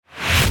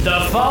The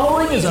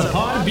following is a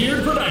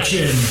Podbeard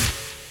production.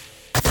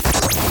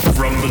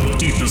 From the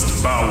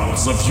deepest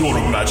bowels of your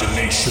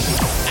imagination.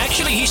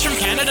 Actually, he's from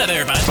Canada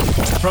there, bud.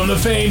 From the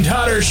famed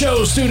Hodder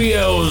Show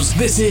studios,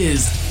 this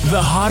is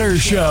The Hodder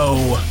Show.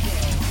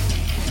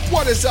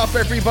 What is up,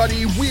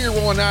 everybody? We're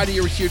rolling out of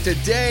here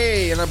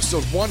today in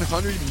episode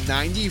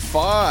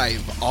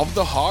 195 of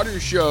The Hodder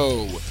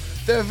Show.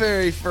 The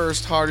very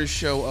first Hodder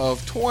Show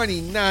of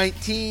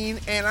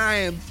 2019, and I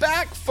am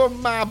back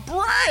from my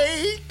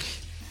break.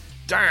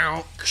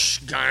 Down,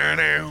 down,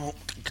 down,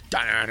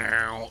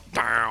 down,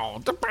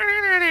 down,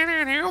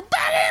 back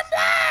in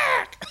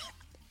black.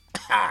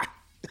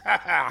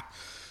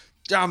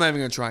 I'm not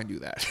even going to try and do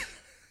that.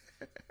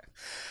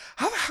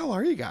 How the hell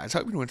are you guys? I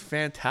hope you're doing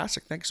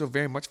fantastic. Thanks so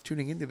very much for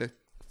tuning into the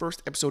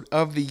first episode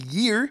of the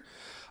year.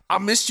 I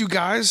missed you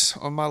guys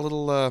on my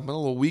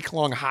little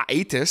week-long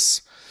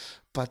hiatus,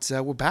 but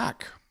we're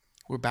back.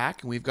 We're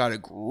back, and we've got a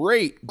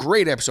great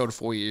episode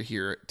for you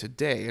here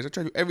today. As I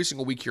try to do every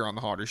single week here on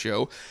the Hodder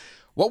Show,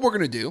 what we're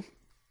going to do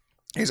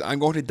is I'm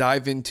going to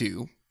dive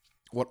into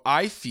what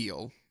I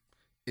feel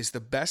is the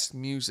best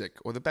music,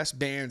 or the best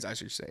bands, I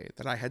should say,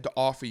 that I had to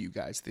offer you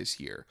guys this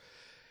year.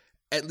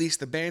 At least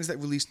the bands that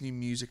released new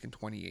music in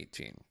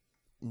 2018.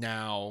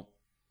 Now,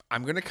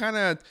 I'm going to kind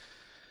of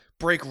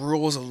break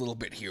rules a little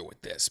bit here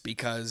with this,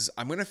 because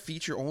I'm going to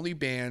feature only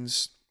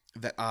bands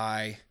that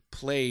I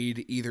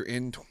played either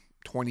in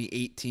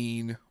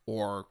 2018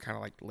 or kind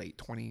of like late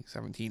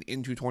 2017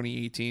 into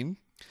 2018.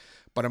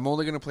 But I'm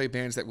only going to play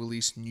bands that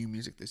released new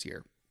music this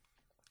year.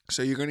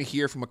 So you're going to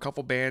hear from a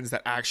couple bands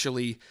that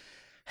actually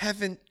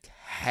haven't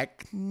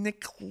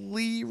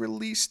technically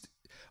released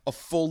a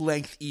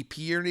full-length EP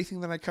or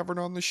anything that I covered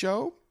on the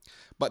show,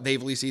 but they've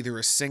released either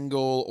a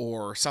single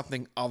or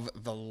something of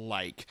the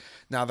like.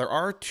 Now, there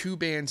are two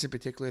bands in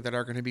particular that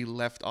are going to be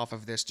left off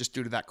of this just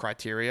due to that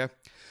criteria.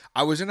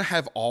 I was going to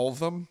have all of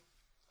them,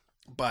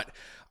 but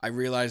I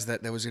realized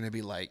that there was going to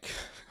be like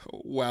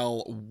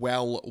well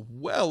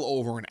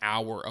over an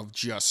hour of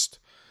just,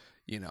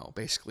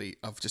 basically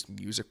of just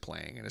music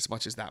playing. And as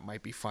much as that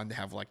might be fun to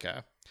have like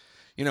a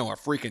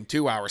freaking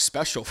 2-hour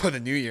special for the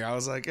new year, I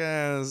was like,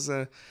 this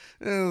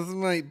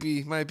might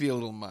be a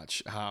little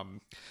much.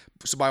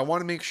 But I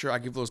want to make sure I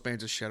give those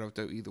bands a shout out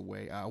though either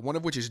way. One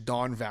of which is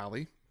Dawn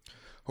Valley,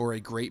 who are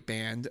a great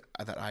band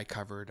that I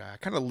covered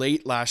kind of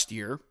late last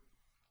year.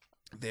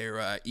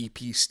 Their EP,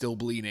 Still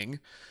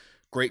Bleeding.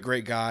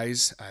 Great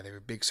guys. They were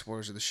big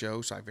supporters of the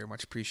show, so I very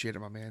much appreciate it,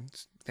 my man.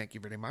 Thank you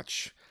very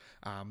much.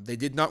 They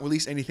did not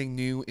release anything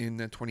new in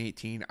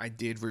 2018. I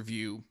did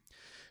review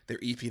their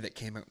EP that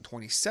came out in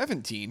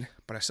 2017,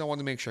 but I still wanted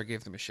to make sure I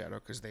gave them a shout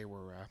out because they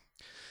were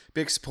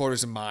big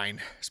supporters of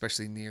mine,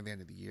 especially near the end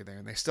of the year there,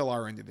 and they still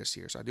are into this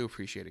year, so I do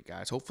appreciate it,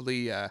 guys.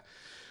 Hopefully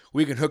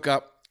we can hook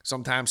up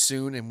sometime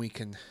soon and we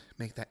can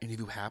make that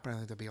interview happen. I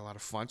think that'll be a lot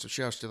of fun, so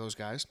shout outs to those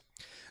guys.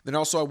 Then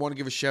also I want to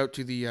give a shout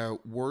to the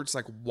Words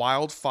Like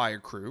Wildfire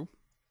crew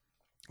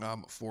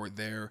for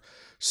their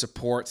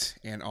support,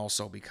 and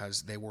also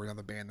because they were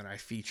another band that I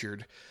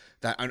featured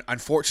that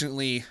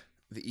unfortunately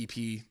the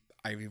EP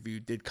I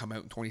reviewed did come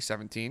out in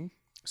 2017.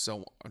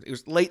 So it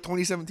was late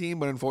 2017,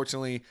 but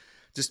unfortunately,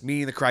 just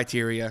meeting the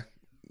criteria,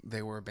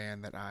 they were a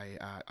band that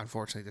I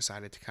unfortunately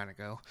decided to kind of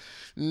go,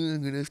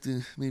 I'm going to have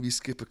to maybe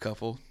skip a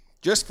couple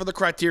just for the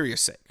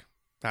criteria's sake.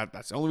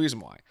 That's the only reason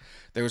why.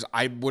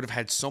 I would have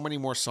had so many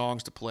more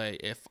songs to play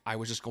if I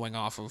was just going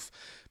off of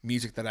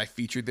music that I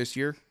featured this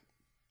year.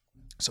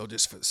 So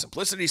just for the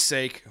simplicity's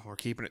sake, we're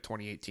keeping it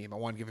 2018. I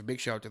want to give a big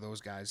shout out to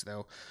those guys,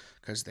 though,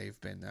 because they've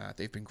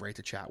been great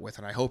to chat with,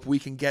 and I hope we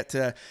can get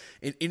an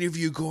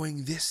interview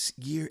going this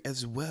year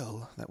as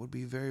well. That would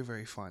be very,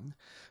 very fun.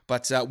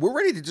 But we're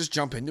ready to just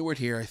jump into it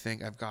here. I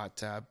think I've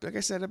got, like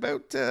I said,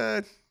 about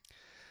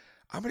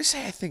I'm going to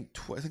say I think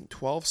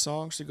 12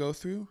 songs to go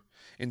through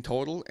in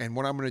total. And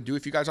what I'm going to do,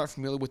 if you guys aren't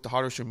familiar with the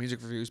Hodder Show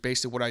music reviews,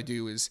 basically what I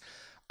do is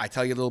I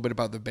tell you a little bit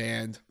about the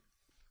band,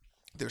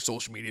 their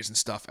social medias and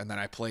stuff, and then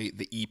I play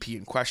the EP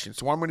in question.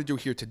 So what I'm going to do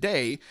here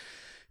today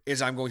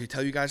is I'm going to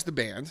tell you guys the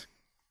band,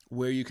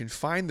 where you can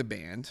find the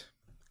band,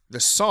 the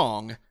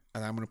song,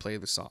 and I'm going to play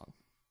the song.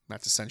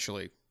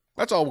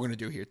 That's all we're going to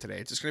do here today.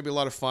 It's just going to be a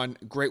lot of fun.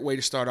 Great way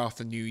to start off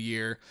the new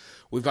year.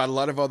 We've got a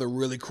lot of other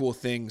really cool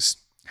things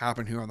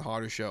happening here on the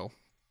Hodder Show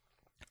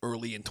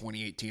early in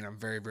 2018. I'm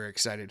very, very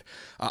excited.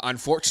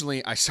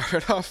 Unfortunately, I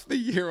started off the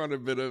year on a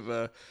bit of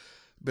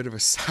a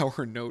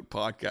sour note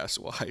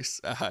podcast-wise.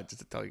 Just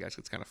to tell you guys,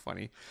 it's kind of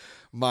funny.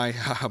 My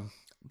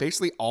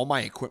basically all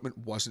my equipment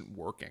wasn't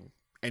working,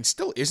 and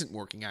still isn't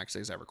working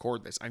actually as I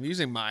record this. I'm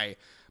using my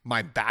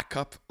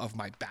backup of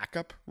my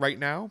backup right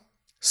now,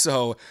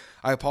 so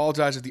I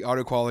apologize if the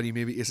audio quality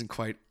maybe isn't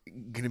quite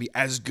going to be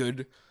as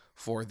good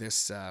for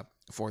this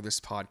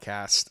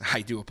podcast.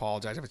 I do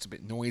apologize if it's a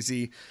bit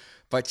noisy,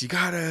 but you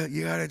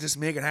gotta just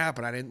make it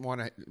happen. I didn't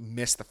want to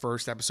miss the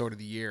first episode of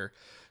the year.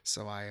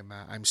 So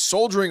I'm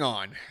soldiering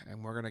on,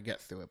 and we're going to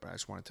get through it, but I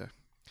just wanted to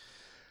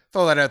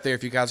throw that out there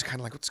if you guys are kind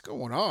of like, what's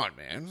going on,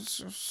 man?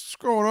 What's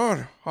going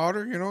on,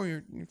 Hodder?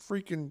 You're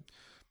freaking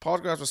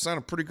podcast was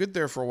sounding pretty good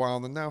there for a while,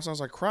 and then now it sounds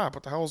like crap.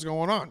 What the hell is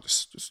going on?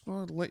 Just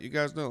wanted to let you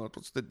guys know that's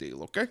what's the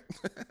deal, okay?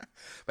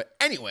 But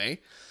anyway,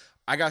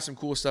 I got some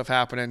cool stuff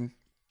happening.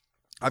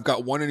 I've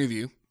got one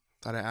interview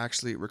that I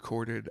actually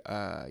recorded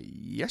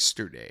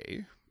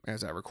yesterday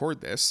as I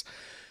record this.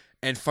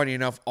 And funny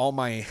enough, all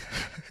my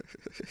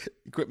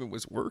equipment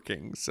was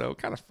working, so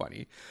kind of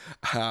funny.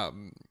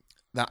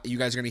 That you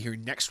guys are going to hear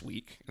next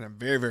week, and I'm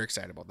very, very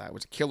excited about that. It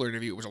was a killer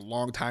interview. It was a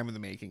long time in the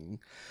making.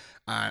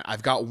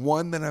 I've got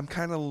one that I'm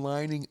kind of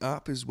lining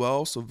up as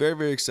well, so very,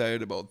 very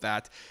excited about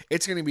that.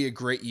 It's going to be a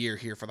great year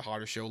here for the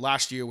Hodder Show.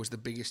 Last year was the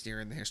biggest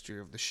year in the history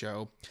of the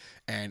show,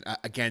 and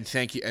again,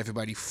 thank you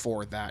everybody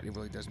for that. It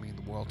really does mean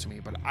the world to me,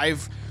 but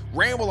I've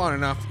rambled on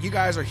enough. You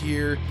guys are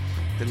here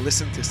to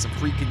listen to some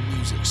freaking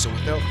music, so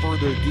without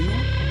further ado,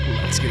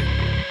 let's get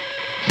into it.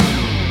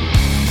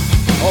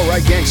 All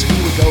right, gang, so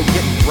here we go,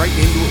 getting right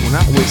into it. We're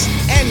not wasting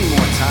any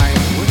more time.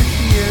 We're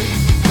here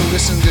to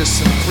listen to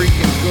some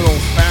freaking good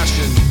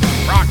old-fashioned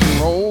rock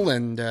and roll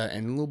and a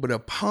little bit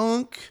of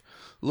punk,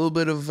 a little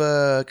bit of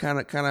kind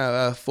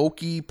of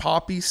folky,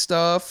 poppy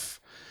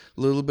stuff,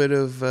 a little bit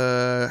of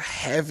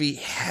heavy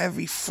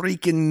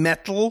freaking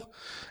metal,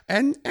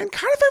 and kind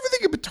of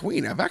everything in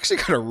between. I've actually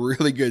got a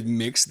really good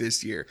mix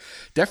this year.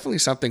 Definitely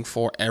something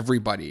for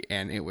everybody,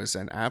 and it was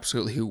an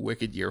absolutely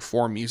wicked year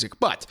for music.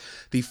 But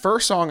the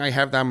first song I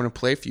have that I'm going to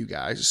play for you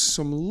guys is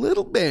some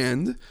little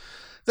band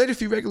that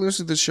if you regularly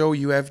listen to the show,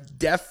 you have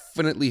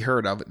definitely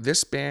heard of.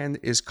 This band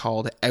is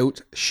called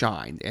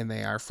Outshined, and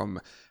they are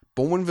from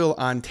Bowmanville,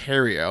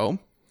 Ontario.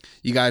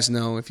 You guys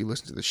know, if you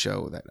listen to the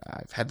show, that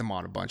I've had them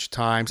on a bunch of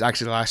times.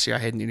 Actually, last year I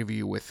had an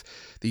interview with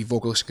the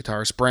vocalist and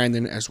guitarist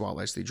Brandon, as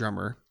well as the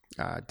drummer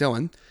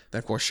Dylan. Then,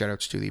 of course,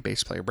 shout-outs to the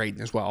bass player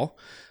Braden as well.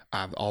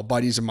 All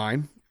buddies of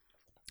mine.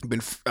 I've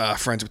been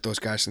friends with those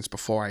guys since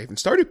before I even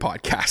started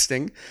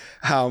podcasting.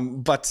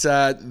 But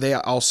they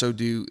also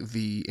do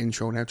the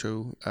intro and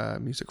outro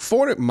music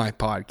for my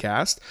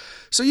podcast.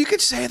 So you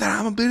could say that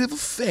I'm a bit of a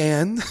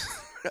fan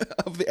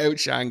of the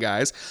Outshine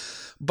guys.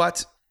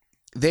 But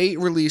they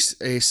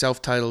released a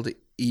self-titled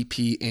EP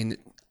in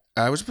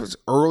it was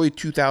early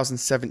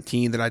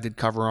 2017 that I did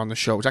cover on the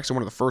show. It was actually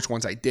one of the first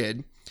ones I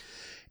did.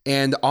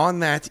 And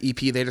on that EP,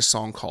 they had a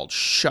song called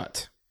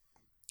Shut.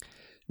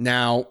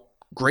 Now,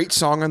 great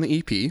song on the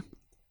EP.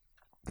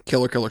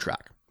 Killer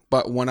track.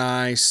 But when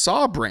I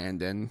saw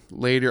Brandon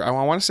later, I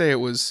want to say it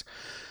was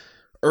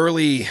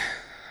early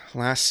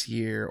last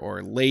year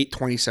or late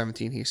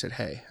 2017, he said,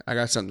 "Hey, I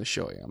got something to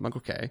show you." I'm like,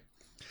 "Okay."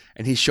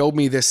 And he showed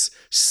me this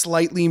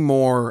slightly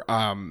more,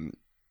 I'm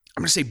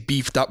going to say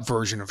beefed up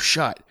version of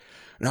Shut.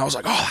 And I was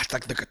like, oh, that's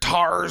like the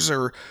guitars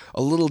are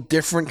a little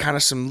different, kind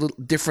of some little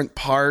different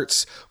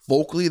parts.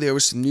 Vocally, there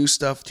was some new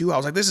stuff too. I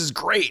was like, this is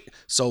great.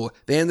 So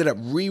they ended up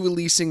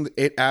re-releasing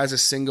it as a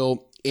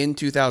single in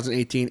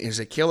 2018. It is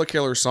a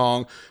killer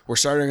song. We're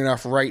starting it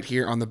off right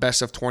here on the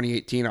Best of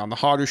 2018 on the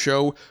Hodder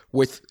Show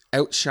with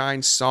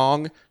Outshine's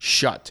song,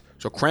 Shut.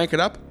 So crank it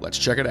up. Let's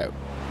check it out.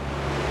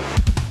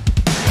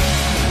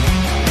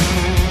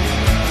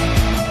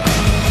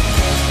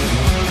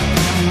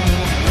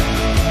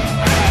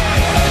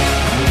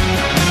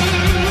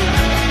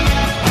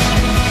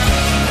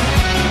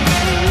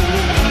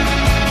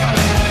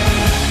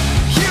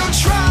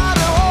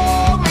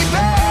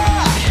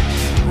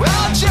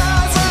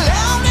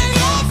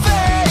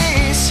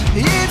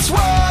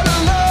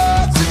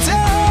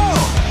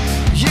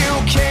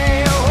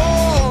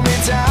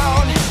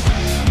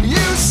 You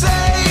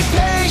say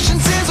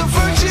patience is a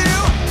virtue.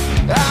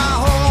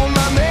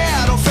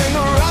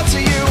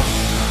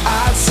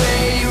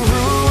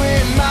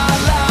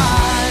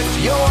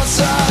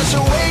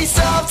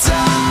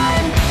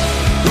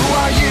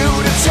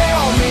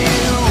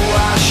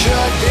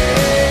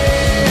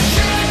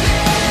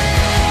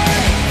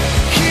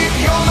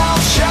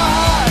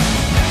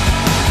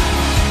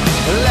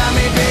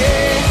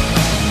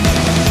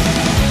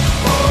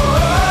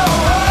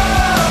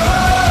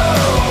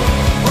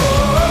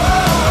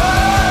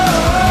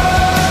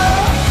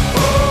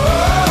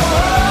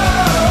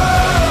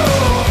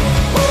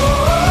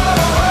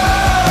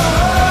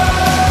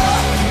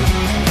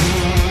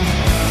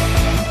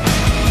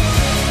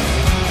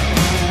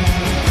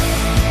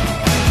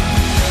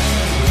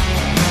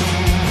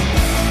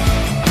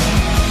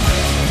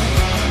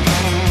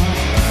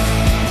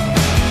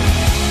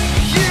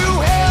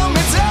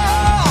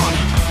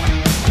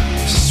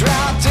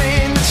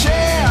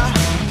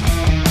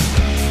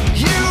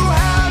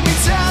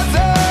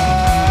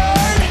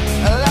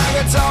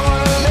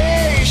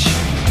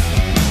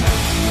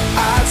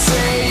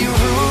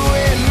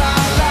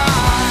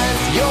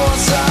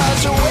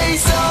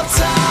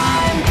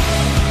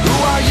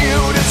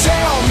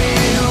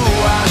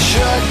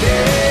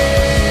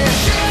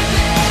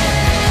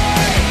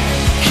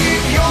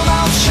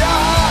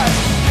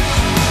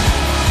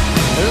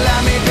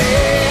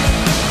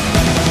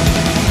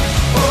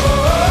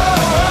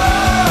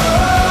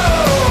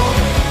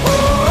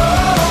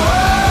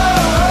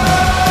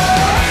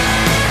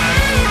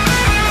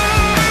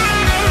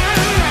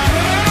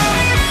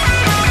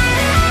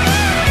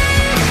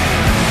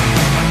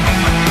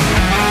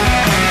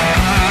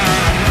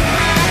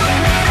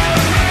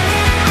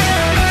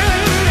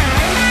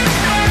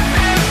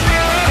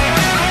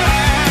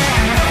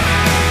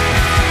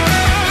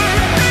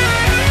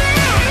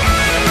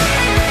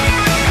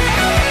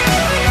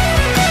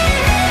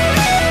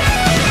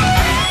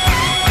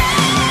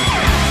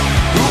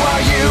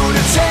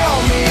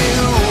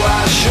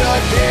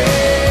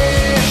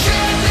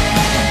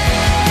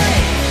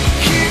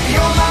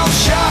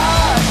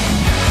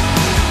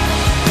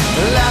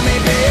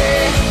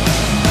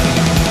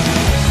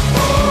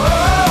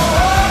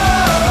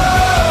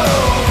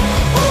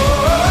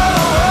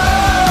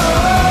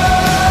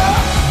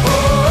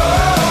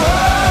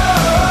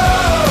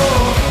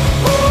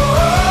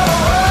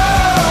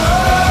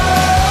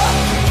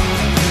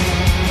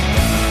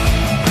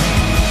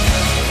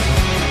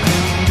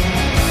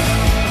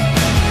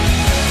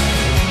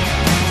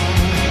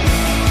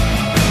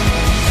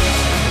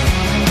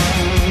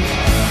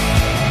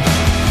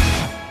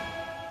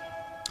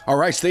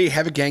 right, so there you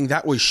have it, gang.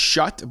 That was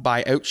Shut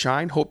by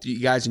Outshine. Hope that you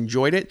guys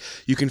enjoyed it.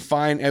 You can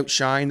find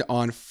Outshine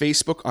on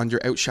Facebook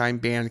under Outshine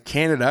Band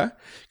Canada.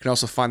 You can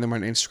also find them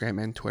on Instagram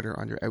and Twitter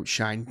under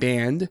Outshine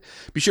Band.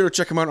 Be sure to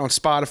check them out on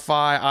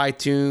Spotify,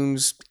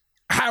 iTunes,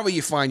 however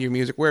you find your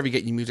music, wherever you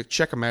get your music,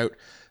 check them out.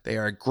 They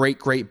are a great,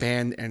 great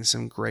band and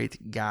some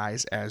great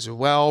guys as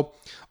well.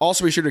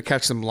 Also, be sure to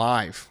catch them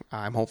live.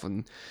 I'm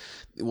hoping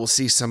we'll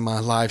see some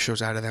live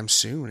shows out of them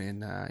soon in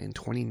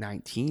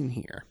 2019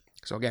 here.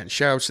 So again,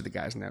 shout outs to the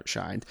guys in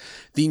Outshined.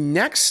 The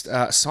next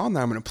song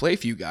that I'm going to play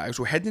for you guys,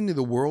 we're heading into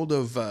the world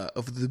of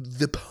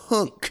the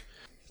punk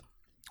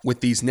with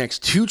these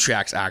next two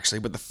tracks, actually.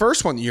 But the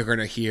first one that you're going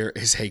to hear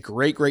is a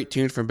great, great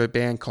tune from a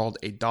band called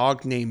A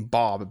Dog Named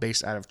Bob,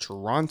 based out of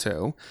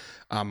Toronto.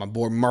 My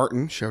boy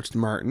Martin, shouts to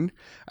Martin.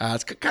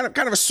 It's kind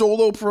of a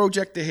solo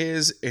project of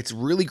his. It's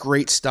really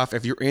great stuff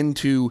if you're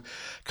into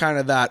kind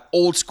of that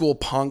old school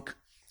punk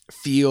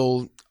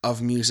feel of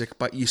music,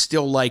 but you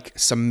still like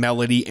some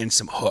melody and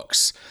some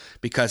hooks,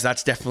 because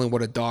that's definitely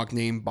what A Dog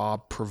Named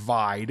Bob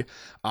provide.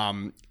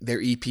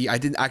 Their EP, I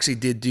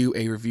did do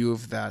a review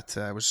of that.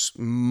 It was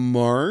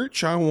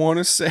March, I want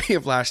to say,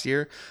 of last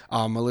year.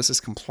 Melissa's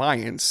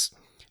Compliance.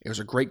 It was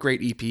a great,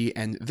 great EP,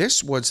 and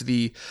this was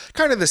the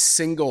kind of the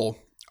single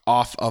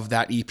off of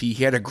that EP.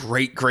 He had a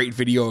great, great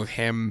video of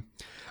him,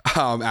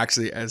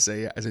 actually as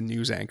a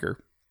news anchor,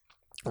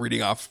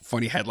 reading off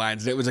funny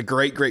headlines. It was a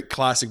great, great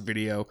classic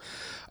video.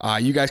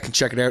 You guys can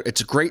check it out.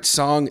 It's a great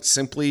song. It's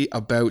simply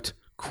about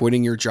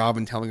quitting your job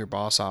and telling your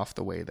boss off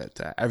the way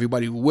that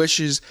everybody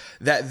wishes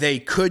that they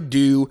could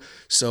do.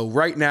 So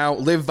right now,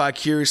 live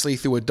vicariously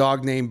through A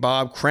Dog Named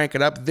Bob. Crank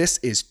it up. This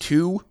is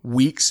 2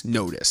 weeks'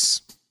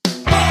 notice.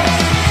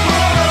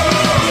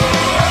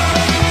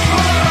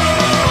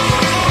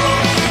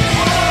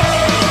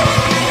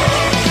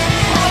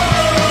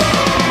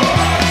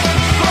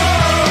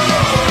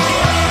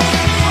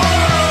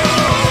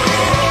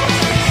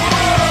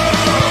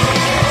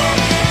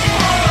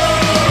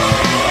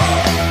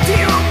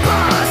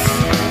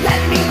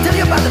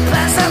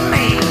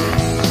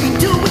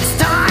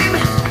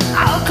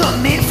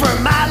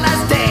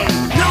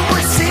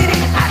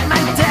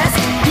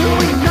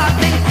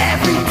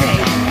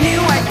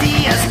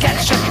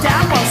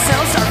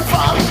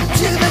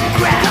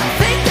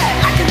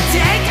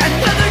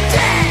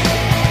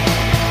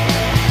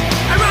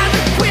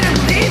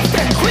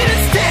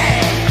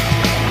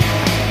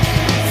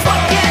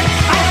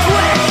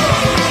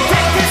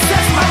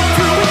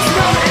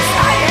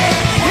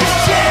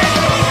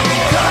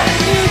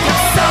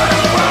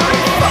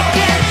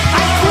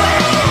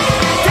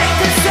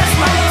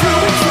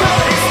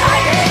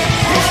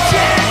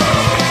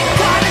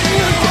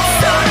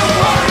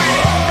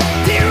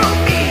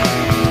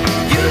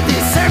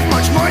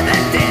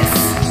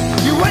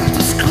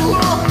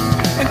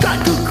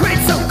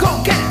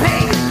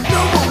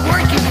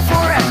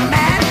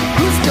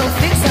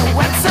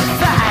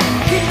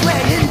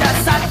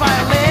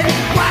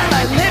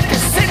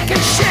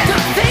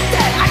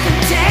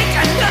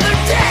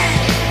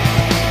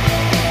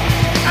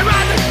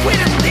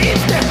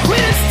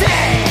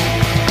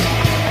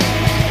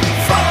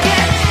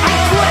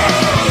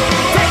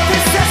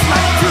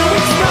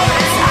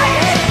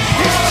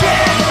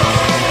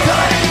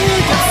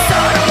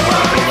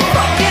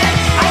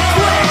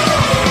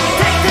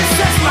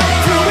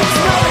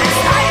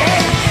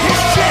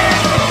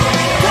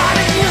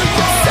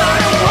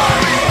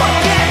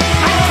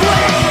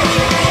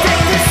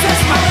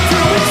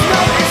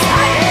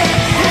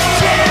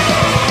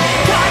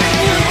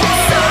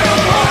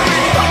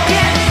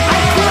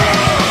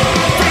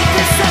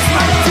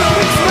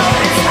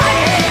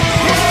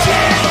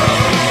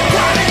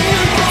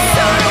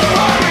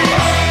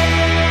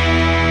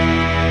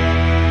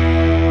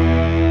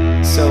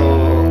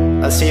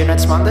 See you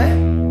next Monday?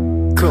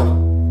 Cool.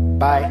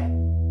 Bye.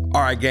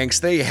 All right,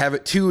 gangs, there you have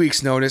it. 2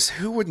 weeks' notice.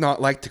 Who would not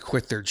like to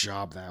quit their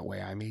job that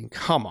way? I mean,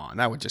 come on.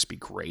 That would just be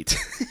great.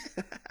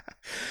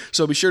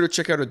 So be sure to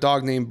check out A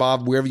Dog Named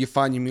Bob wherever you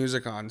find your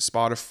music, on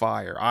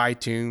Spotify or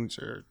iTunes,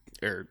 or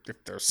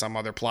if there's some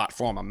other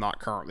platform I'm not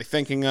currently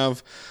thinking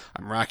of.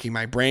 I'm racking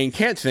my brain.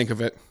 Can't think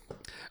of it.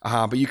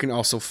 But you can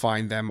also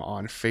find them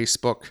on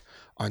Facebook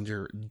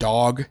under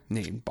Dog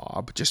Named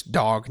Bob, just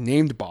Dog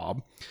Named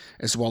Bob,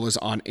 as well as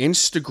on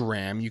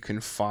Instagram. You can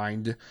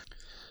find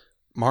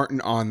Martin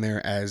on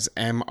there as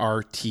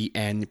MRTNPRZ,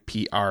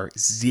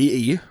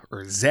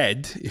 or Z,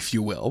 if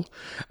you will,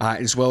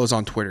 as well as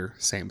on Twitter,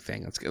 same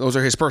thing. Those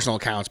are his personal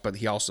accounts, but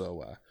he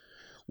also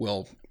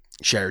will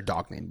share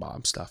Dog Named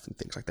Bob stuff and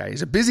things like that.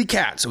 He's a busy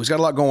cat, so he's got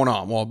a lot going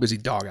on. Well, a busy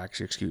dog,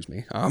 actually, excuse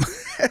me.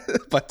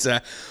 But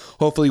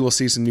hopefully we'll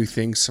see some new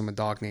things from A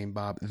Dog Named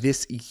Bob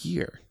this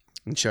year.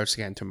 And shouts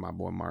again to my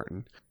boy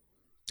Martin.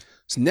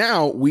 So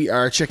now we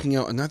are checking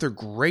out another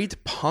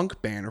great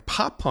punk band, or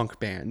pop punk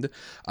band,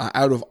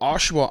 out of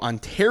Oshawa,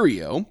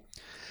 Ontario.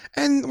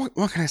 And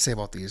what can I say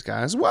about these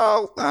guys?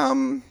 Well,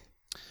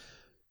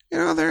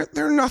 they're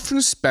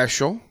nothing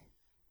special.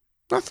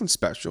 Nothing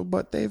special,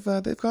 but they've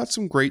got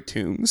some great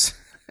tunes.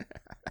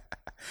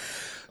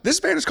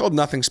 This band is called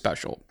Nothing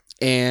Special,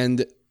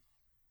 and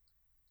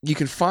You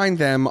can find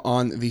them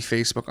on the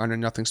Facebook under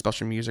Nothing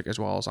Special Music, as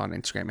well as on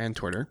Instagram and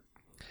Twitter.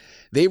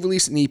 They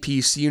released an EP,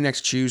 See You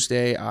Next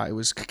Tuesday. It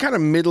was kind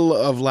of middle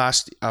of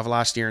last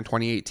year in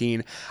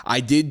 2018. I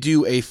did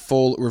do a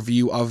full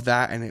review of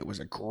that, and it was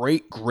a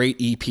great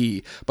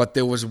EP. But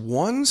there was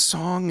one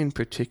song in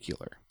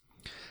particular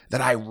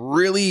that I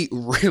really,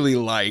 really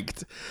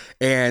liked.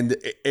 And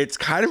it's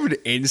kind of an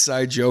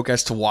inside joke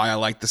as to why I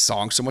like the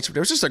song so much. But it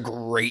was just a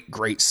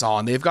great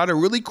song. They've got a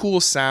really cool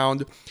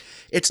sound.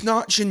 It's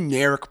not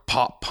generic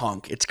pop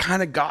punk. It's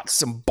kind of got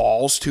some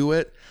balls to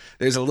it.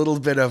 There's a little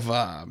bit of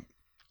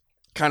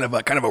kind of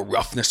a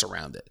roughness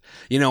around it.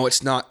 You know,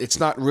 it's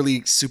not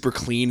really super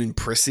clean and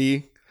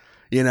prissy.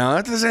 You know,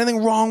 if there's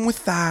anything wrong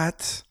with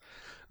that,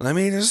 let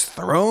me just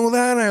throw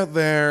that out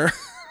there.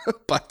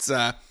 But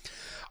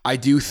I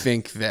do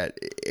think that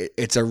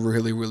it's a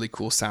really, really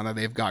cool sound that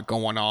they've got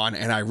going on,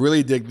 and I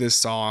really dig this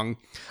song.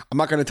 I'm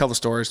not going to tell the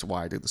story as to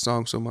why I dig the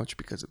song so much,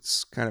 because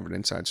it's kind of an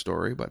inside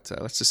story, but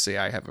let's just say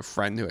I have a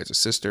friend who has a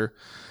sister,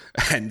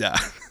 and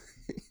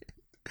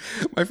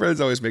my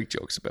friends always make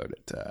jokes about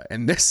it,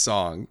 and this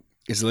song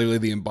is literally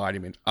the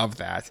embodiment of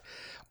that,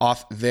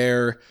 off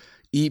their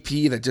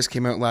EP that just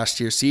came out last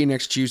year, See You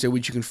Next Tuesday,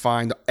 which you can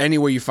find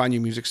anywhere you find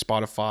your music,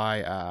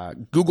 Spotify,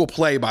 Google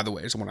Play, by the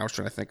way, is the one I was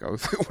trying to think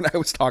of when I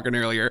was talking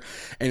earlier,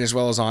 and as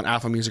well as on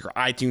Apple Music or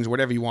iTunes,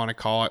 whatever you want to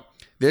call it.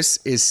 This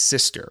is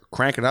Sister.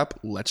 Crank it up.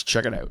 Let's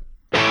check it out.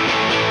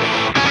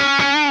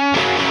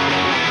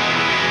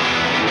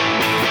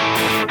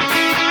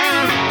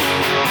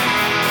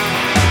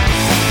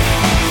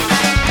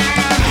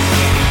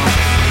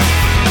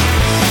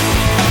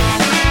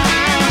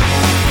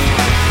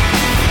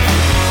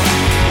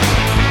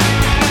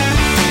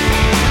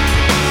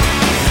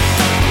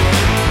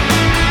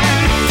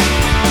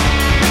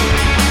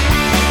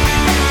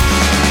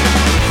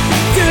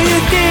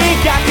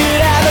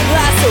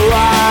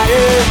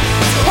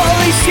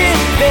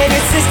 Baby,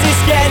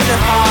 sister's getting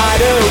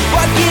harder.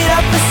 Working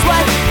up a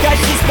sweat, cause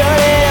she's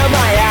burning out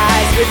my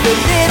eyes. With a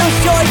little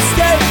short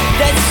skirt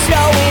that's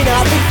showing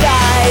off her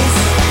thighs.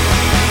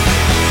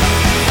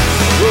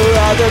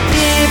 Well, other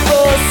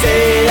people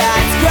say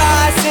that's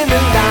crossing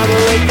the line.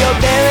 But when your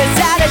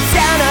parents out of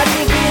town, I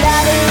think we'd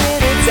have a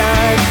little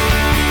time.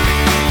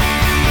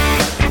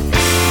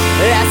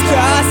 That's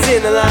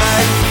crossing the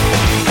line.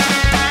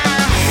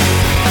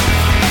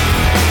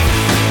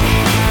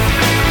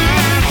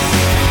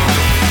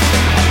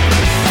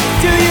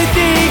 Do you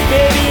think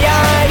maybe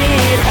I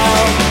need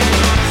help?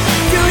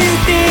 Do you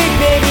think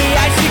maybe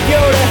I should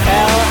go to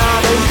hell?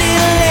 I'm a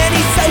little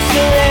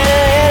antisocial and a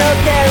little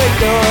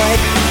paranoid.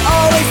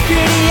 Always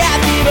pretty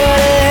happy but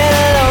a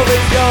little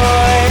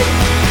overjoyed.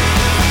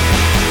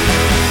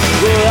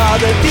 Well, all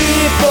the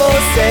people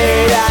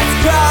say that's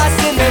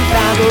crossing the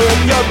line. But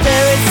when your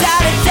parents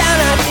out of town,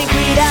 I think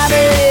we'd have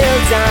a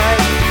little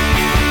time.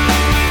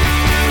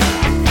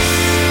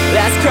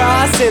 That's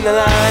crossing the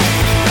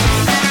line.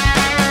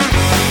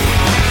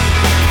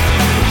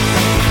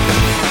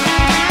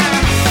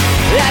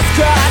 That's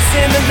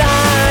crossing the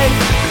line.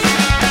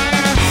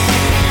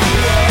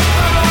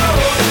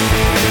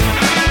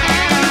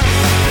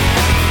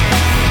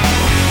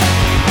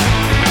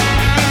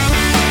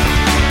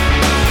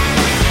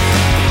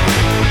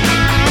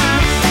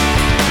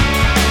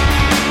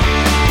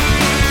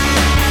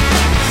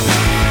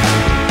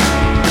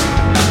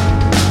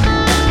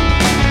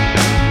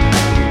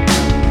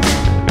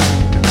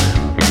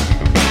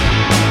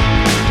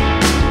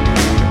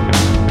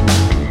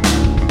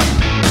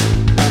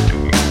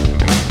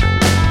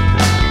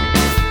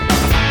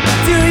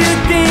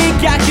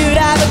 I could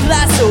have a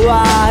glass of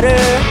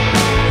water.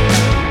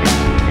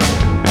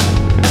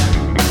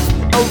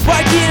 I'm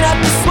working up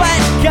a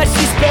sweat cause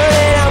she's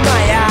burning out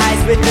my eyes.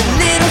 With a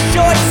little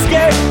short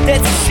skirt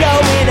that's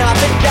showing off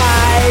her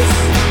thighs.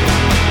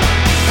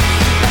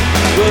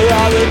 Well,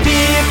 all the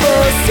people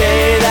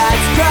say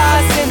that's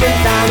crossing the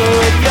line.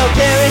 But with your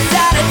parents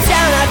out of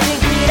town, I think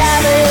we'd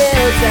have a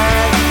little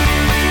time.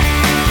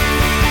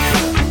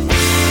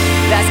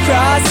 That's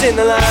crossing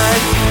the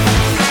line.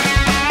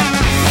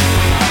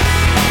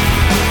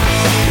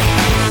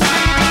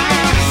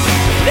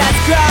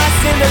 That's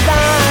crossing the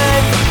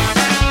line.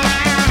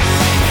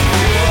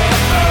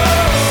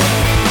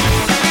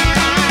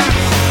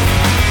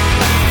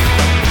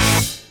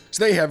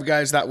 So there you have it,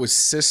 guys. That was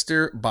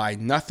Sister by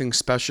Nothing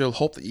Special.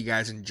 Hope that you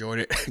guys enjoyed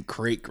it.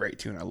 Great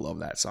tune. I love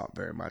that song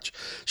very much.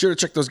 Sure to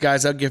check those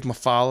guys out. Give them a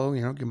follow.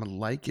 You know, give them a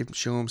like.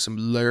 Show them some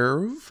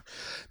love.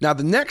 Now,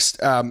 the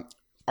next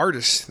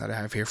artist that I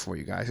have here for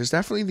you guys is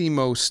definitely the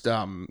most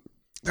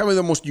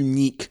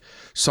unique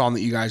song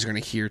that you guys are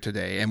going to hear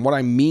today. And what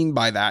I mean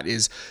by that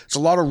is it's a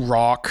lot of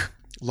rock,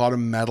 a lot of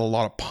metal, a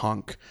lot of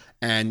punk.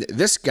 And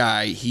this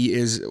guy, he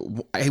was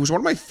one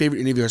of my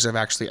favorite interviews I've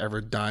actually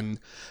ever done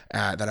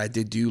that I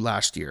did do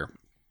last year.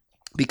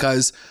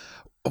 Because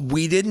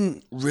we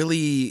didn't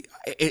really,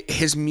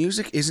 his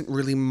music isn't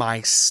really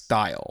my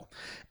style.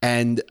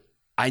 And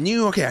I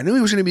knew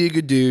he was going to be a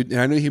good dude, and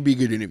I knew he'd be a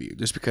good interview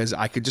just because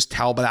I could just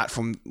tell by that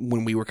from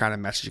when we were kind of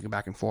messaging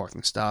back and forth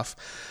and stuff.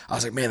 I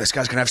was like, man, this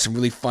guy's going to have some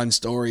really fun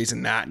stories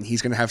and that, and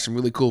he's going to have some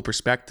really cool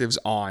perspectives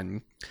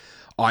on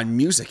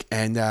music.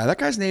 And that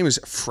guy's name is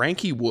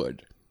Frankie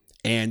Wood.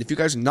 And if you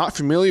guys are not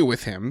familiar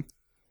with him,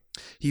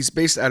 he's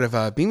based out of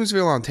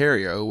Beamsville,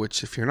 Ontario,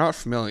 which if you're not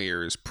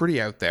familiar is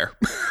pretty out there.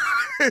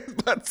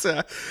 but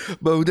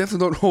we definitely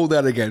don't hold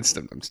that against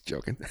him. I'm just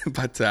joking.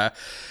 But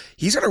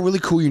he's got a really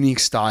cool, unique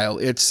style.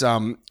 It's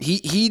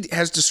he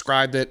has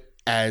described it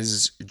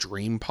as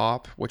dream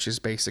pop, which is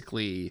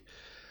basically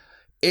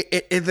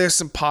there's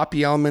some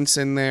poppy elements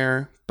in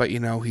there, but you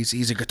know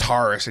he's a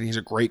guitarist and he's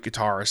a great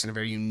guitarist and a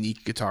very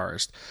unique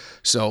guitarist.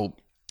 So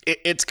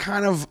it's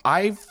kind of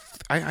I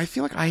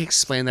feel like I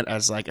explain that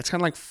as like it's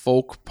kind of like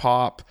folk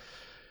pop.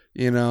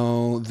 You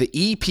know, the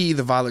EP,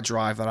 The Violet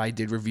Drive, that I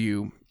did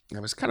review.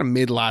 It was kind of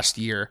mid last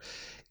year.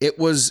 It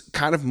was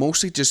kind of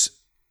mostly just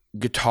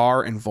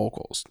guitar and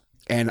vocals.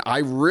 And I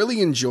really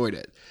enjoyed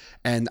it.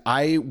 And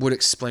I would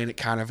explain it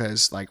kind of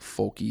as like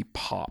folky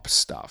pop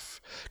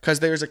stuff. Because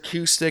there's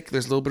acoustic,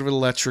 there's a little bit of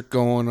electric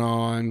going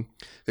on.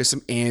 There's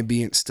some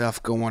ambient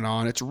stuff going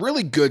on. It's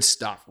really good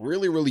stuff.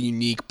 Really, really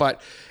unique.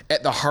 But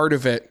at the heart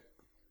of it,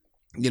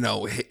 you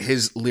know,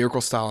 his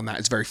lyrical style and that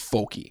is very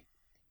folky.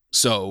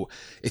 So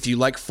if you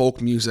like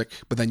folk music,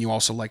 but then you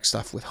also like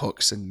stuff with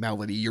hooks and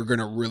melody, you're going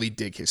to really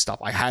dig his stuff.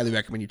 I highly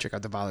recommend you check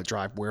out The Violet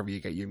Drive wherever you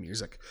get your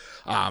music.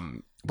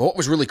 But what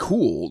was really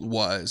cool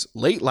was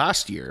late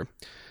last year,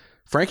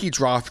 Frankie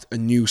dropped a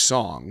new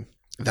song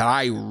that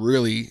I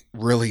really,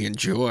 really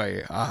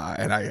enjoy.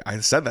 And I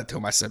said that to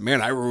him. I said,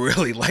 man, I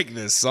really like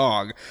this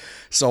song.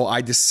 So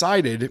I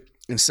decided,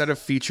 instead of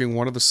featuring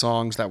one of the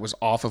songs that was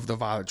off of The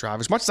Violet Drive,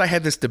 as much as I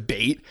had this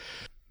debate,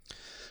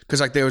 because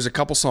like there was a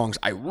couple songs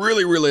I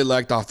really, really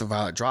liked off The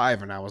Violet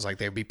Drive, and I was like,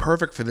 they'd be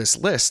perfect for this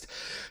list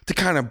to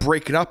kind of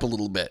break it up a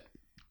little bit.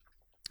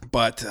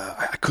 But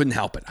I couldn't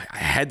help it. I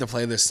had to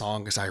play this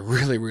song because I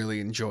really, really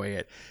enjoy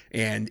it.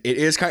 And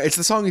it's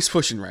the song he's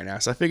pushing right now.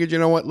 So I figured, you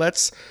know what,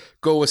 let's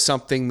go with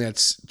something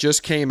that's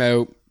just came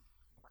out.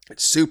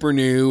 It's super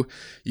new.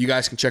 You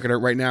guys can check it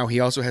out right now. He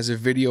also has a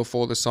video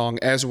for the song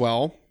as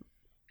well,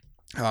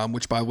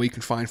 which, by the way, you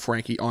can find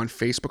Frankie on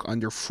Facebook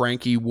under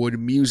Frankie Wood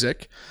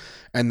Music.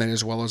 And then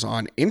as well as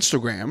on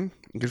Instagram,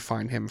 you can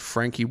find him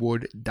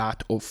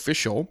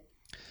frankiewood.official.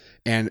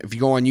 And if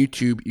you go on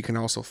YouTube, you can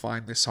also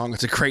find this song.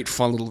 It's a great,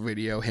 fun little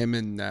video. Him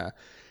and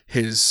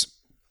his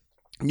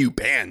new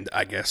band,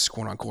 I guess,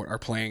 quote unquote, are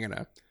playing in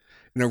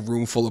a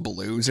room full of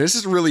balloons. This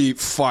is really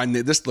fun.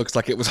 This looks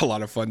like it was a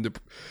lot of fun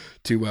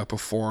to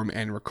perform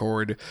and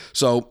record.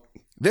 So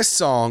this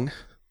song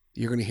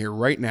you're going to hear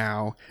right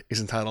now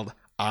is entitled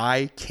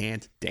I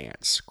Can't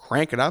Dance.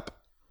 Crank it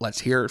up.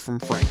 Let's hear it from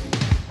Frankie.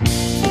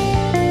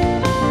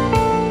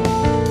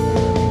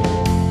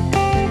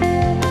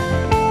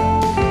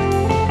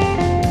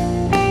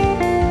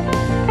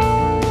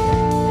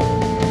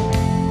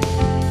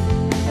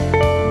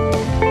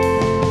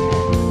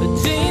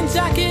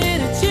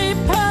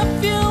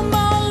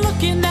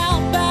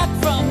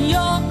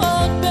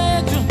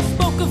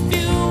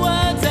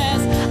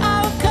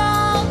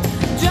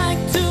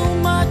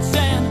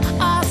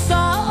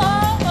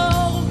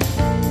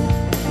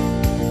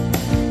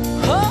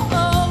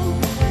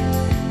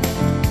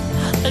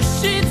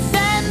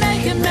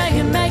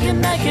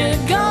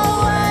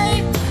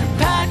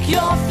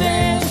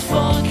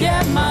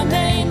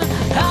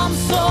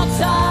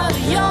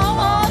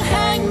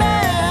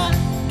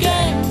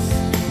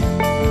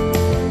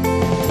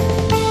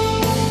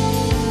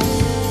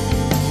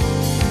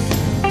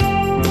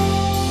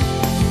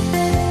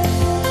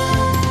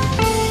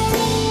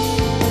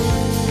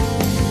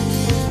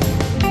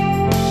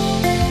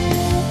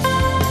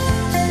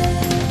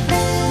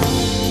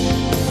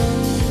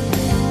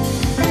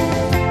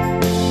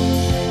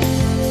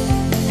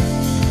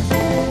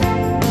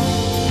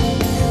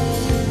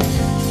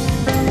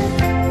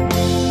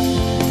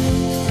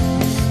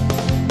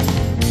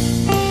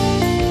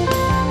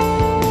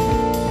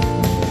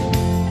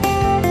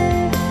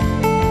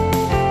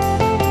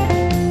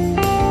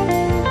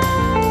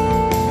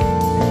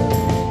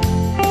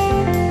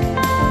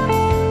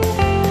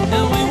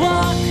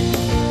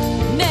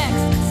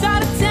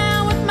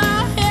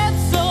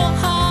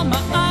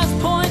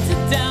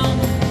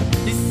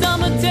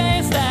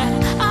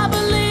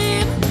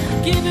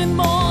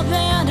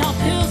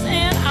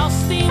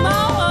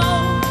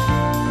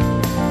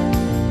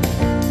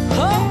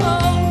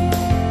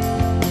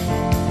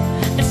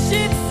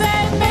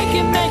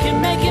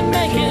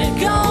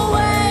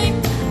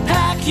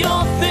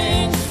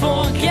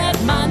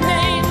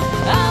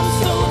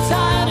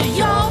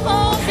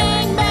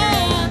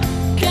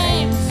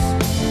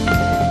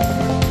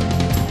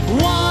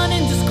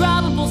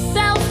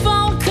 Cell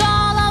phone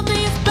call, all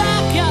these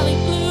back alley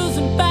blues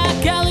and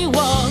back alley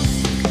walls.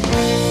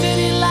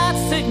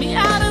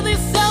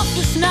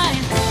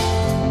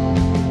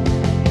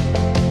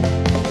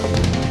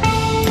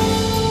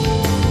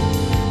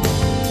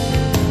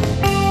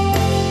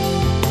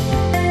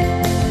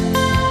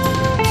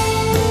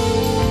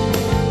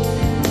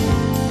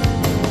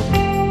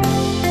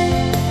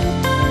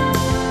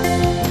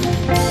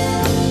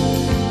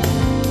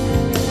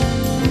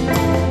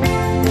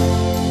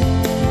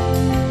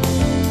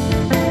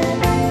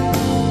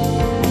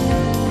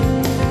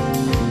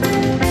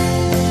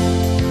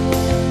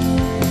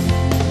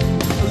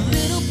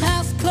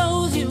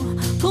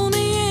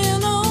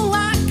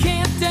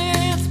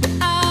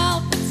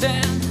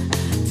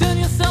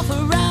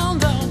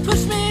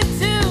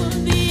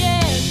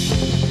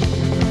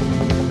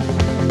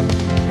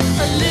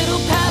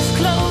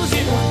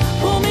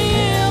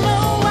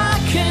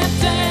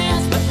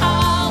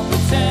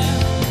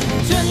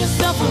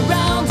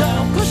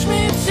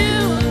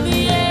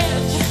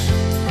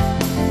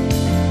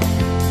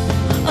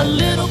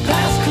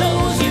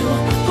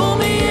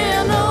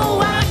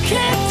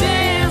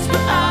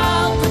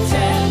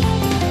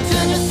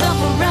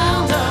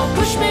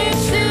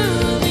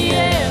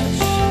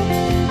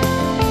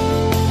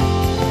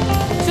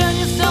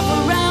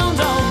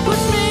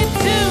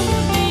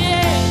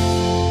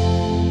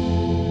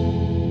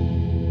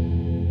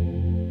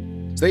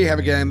 There you have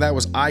it again. That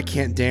was I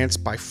Can't Dance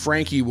by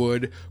Frankie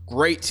Wood.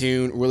 Great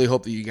tune. Really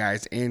hope that you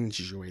guys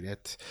enjoyed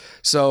it.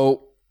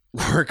 So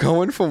we're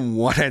going from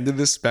one end of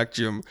the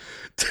spectrum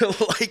to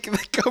like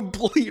the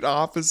complete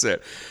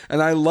opposite.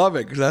 And I love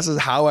it because this is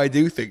how I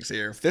do things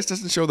here. If this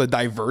doesn't show the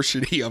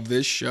diversity of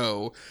this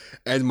show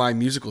and my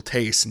musical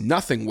taste,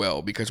 nothing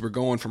will, because we're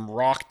going from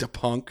rock to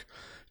punk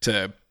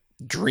to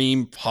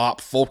dream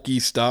pop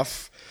folky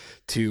stuff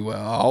to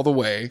all the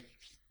way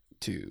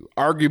to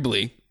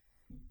arguably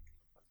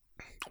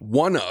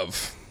one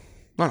of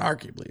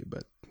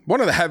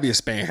the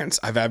heaviest bands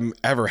I've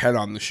ever had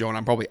on the show, and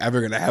I'm probably ever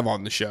going to have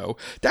on the show.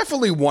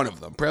 Definitely one of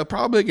them.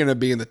 Probably going to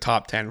be in the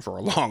top 10 for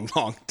a long,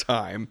 long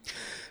time.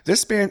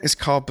 This band is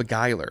called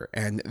Beguiler,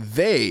 and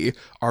they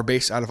are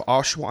based out of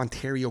Oshawa,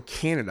 Ontario,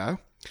 Canada.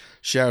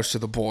 Shouts to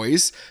the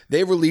boys.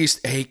 They released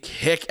a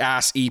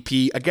kick-ass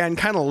EP, again,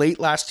 kind of late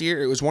last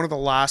year. It was one of the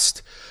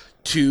last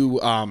two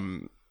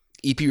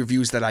EP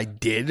reviews that I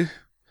did.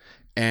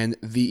 And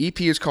the EP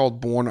is called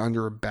Born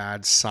Under a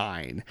Bad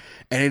Sign.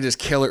 And it is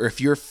killer.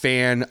 If you're a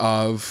fan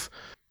of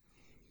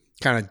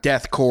kind of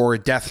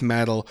deathcore, death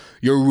metal,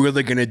 you're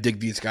really going to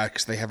dig these guys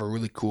because they have a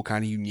really cool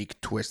kind of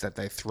unique twist that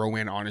they throw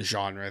in on a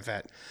genre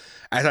that,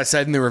 as I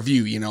said in the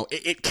review, you know,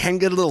 it can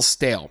get a little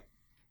stale,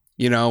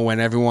 you know, when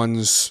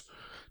everyone's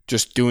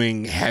just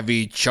doing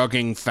heavy,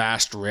 chugging,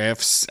 fast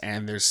riffs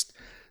and there's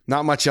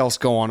not much else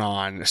going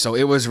on. So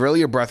it was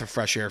really a breath of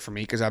fresh air for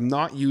me because I'm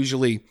not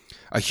usually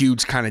a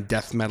huge kind of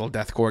death metal,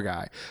 deathcore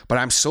guy, but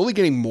I'm slowly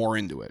getting more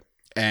into it.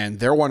 And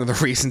they're one of the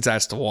reasons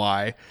as to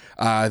why.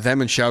 Them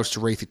and shouts to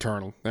Wraith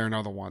Eternal. They're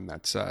another one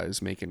that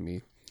is making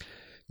me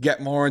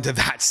get more into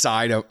that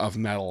side of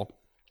metal.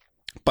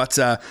 But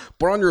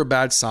Born Under a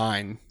Bad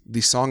Sign,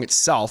 the song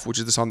itself, which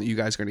is the song that you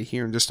guys are going to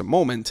hear in just a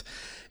moment,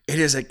 it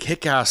is a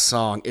kick-ass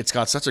song. It's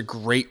got such a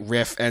great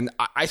riff. And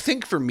I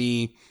think for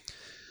me,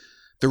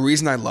 the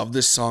reason I love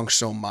this song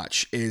so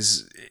much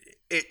is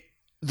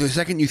the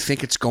second you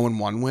think it's going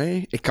one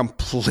way, it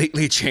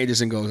completely changes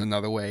and goes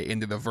another way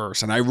into the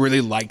verse. And I really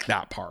like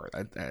that part.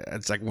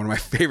 It's like one of my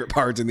favorite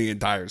parts in the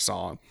entire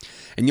song.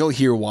 And you'll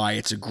hear why.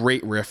 It's a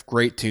great riff,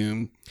 great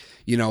tune.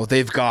 You know,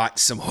 they've got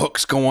some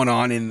hooks going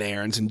on in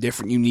there and some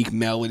different unique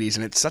melodies.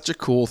 And it's such a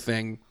cool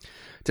thing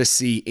to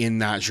see in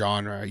that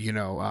genre. You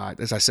know,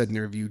 as I said in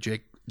the review,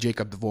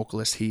 Jacob, the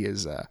vocalist,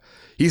 he's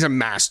a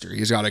master.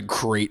 He's got a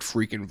great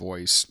freaking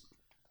voice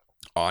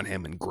on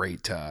him and a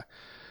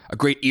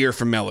great ear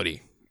for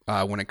melody.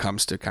 When it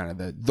comes to kind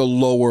of the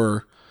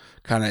lower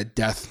kind of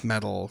death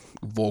metal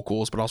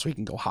vocals, but also he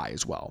can go high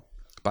as well.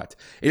 But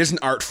it is an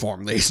art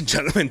form, ladies and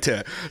gentlemen,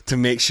 to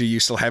make sure you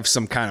still have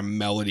some kind of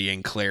melody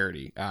and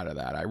clarity out of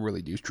that. I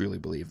really do truly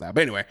believe that.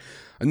 But anyway,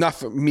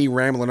 enough of me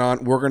rambling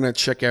on. We're going to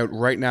check out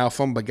right now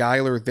from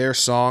Beguiler their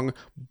song,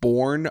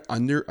 Born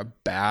Under a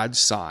Bad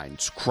Sign.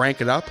 So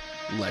crank it up.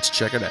 Let's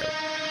check it out.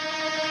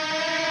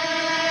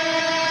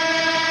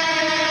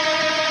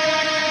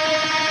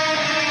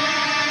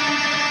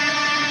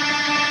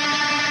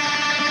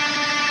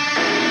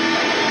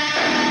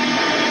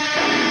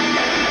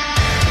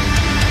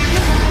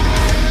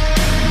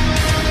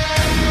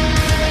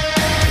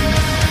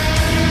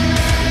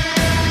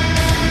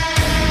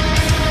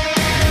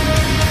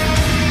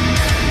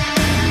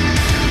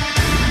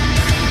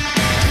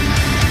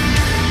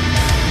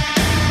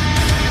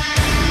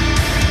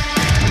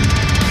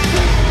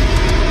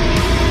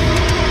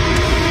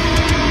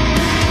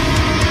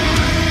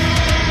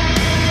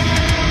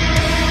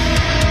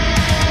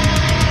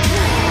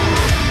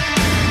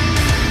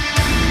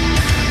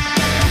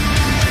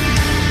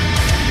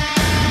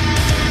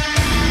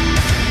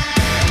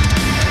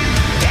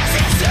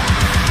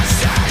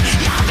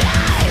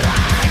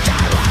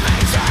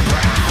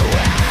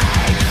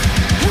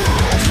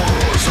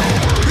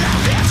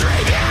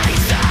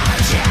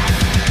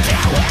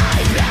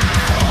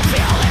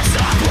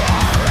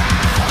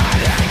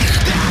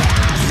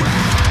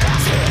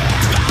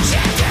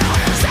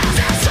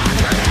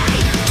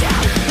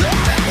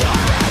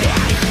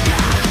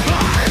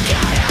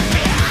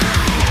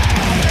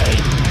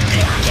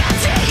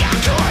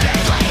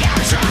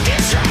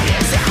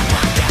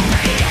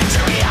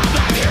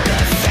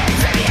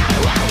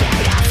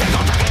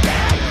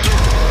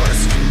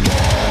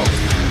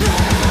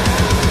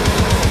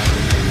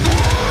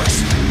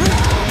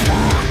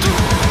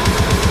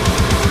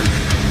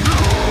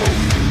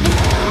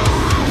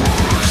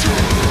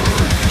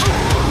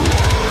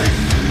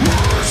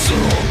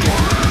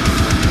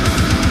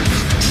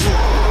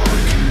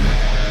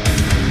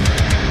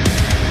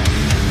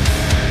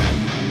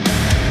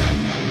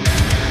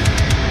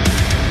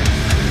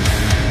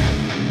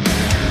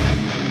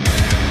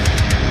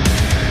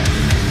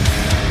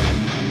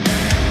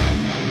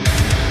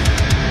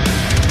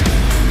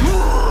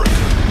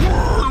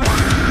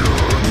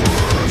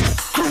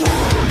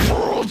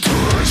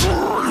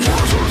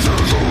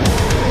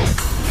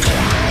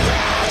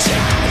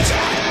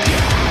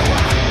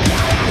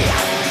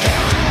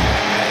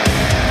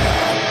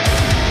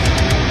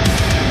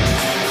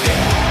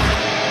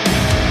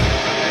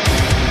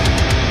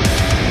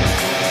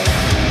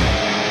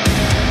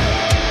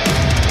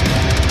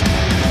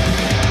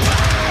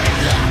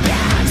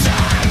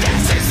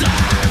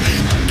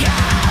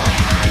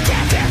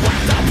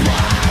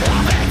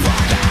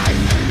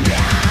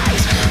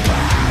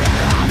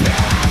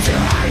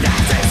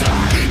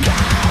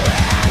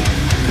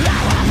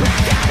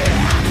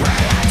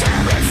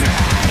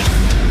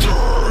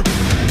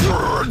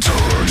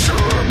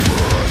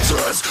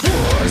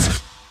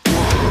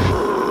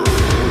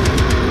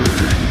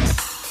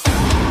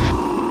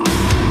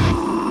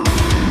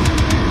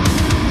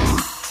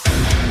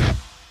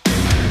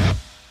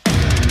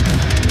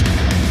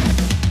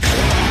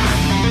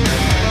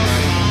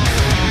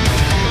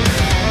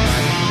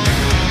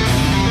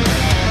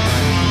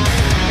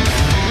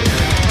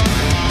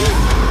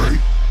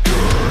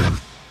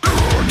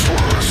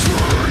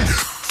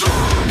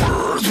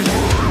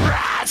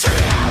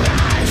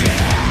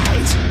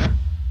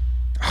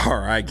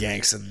 right,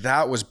 gang. So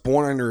that was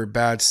Born Under a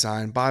Bad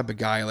Sign by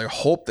Beguiler.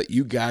 Hope that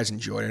you guys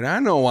enjoyed it. I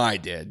know I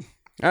did.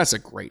 That's a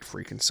great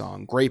freaking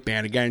song. Great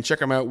band. Again, check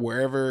them out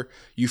wherever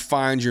you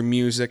find your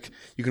music.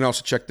 You can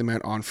also check them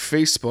out on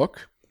Facebook.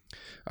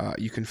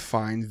 You can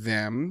find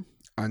them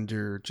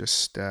under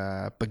just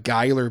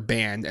Beguiler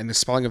Band, and the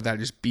spelling of that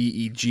is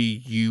Beguiler.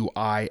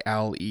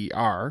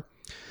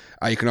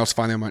 You can also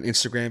find them on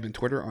Instagram and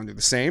Twitter under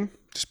the same,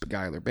 just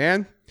Beguiler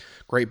Band.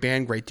 Great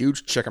band, great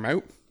dudes. Check them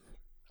out.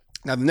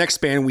 Now, the next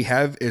band we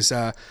have is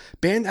a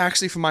band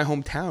actually from my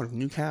hometown of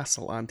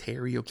Newcastle,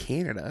 Ontario,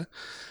 Canada.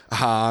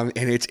 And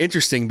it's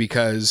interesting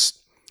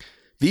because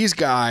these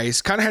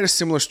guys kind of had a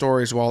similar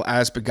story as well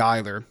as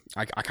Beguiler.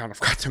 I kind of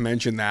forgot to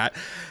mention that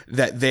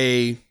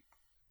they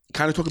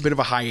kind of took a bit of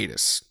a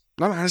hiatus.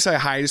 Not going to say a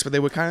hiatus, but they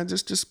were kind of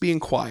just being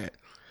quiet.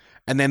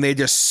 And then they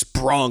just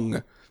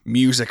sprung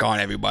music on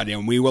everybody,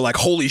 and we were like,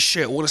 holy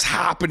shit, what is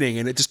happening?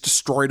 And it just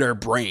destroyed our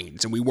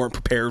brains, and we weren't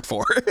prepared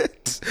for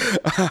it.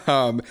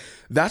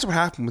 That's what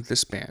happened with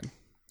this band,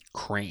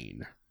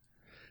 Crane.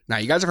 Now,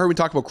 you guys have heard me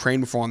talk about Crane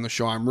before on the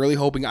show. I'm really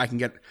hoping I can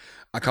get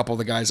a couple of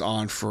the guys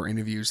on for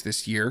interviews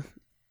this year,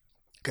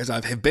 because I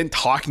have been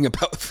talking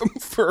about them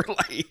for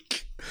I'm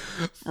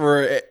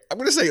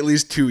going to say at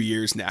least 2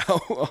 years now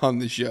on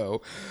the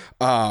show.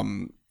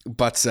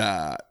 But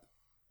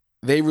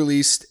they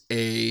released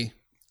a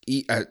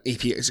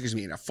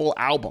full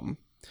album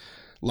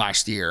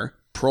last year,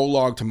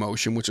 Prologue to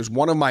Motion, which is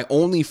one of my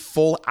only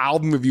full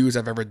album reviews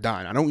I've ever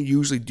done. I don't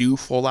usually do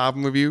full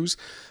album reviews,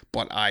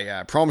 but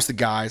I promised the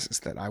guys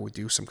that I would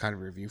do some kind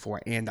of review for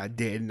it, and I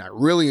did, and I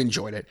really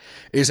enjoyed it.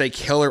 It is a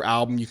killer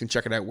album. You can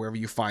check it out wherever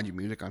you find your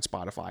music, on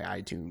Spotify,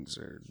 iTunes,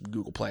 or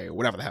Google Play, or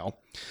whatever the hell.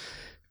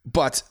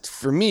 But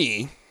for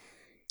me,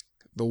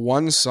 the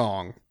one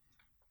song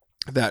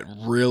that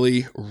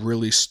really,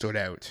 really stood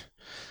out,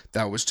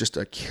 that was just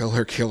a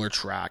killer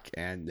track,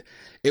 and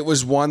it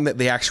was one that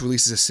they actually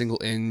released as a single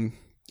in,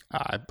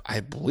 I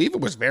believe it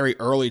was very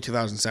early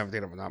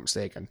 2017, if I'm not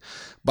mistaken,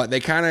 but they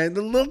kind of,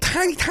 a little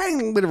tiny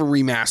bit of a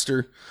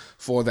remaster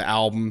for the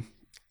album,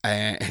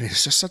 and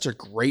it's just such a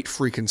great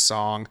freaking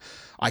song.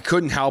 I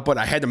couldn't help it.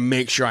 I had to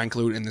make sure I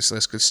include it in this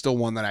list because it's still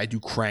one that I do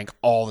crank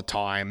all the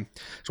time,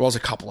 as well as a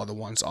couple other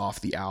ones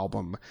off the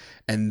album.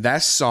 And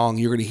that song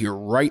you're going to hear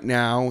right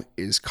now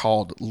is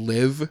called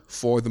Live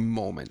for the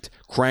Moment.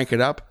 Crank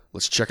it up.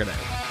 Let's check it out.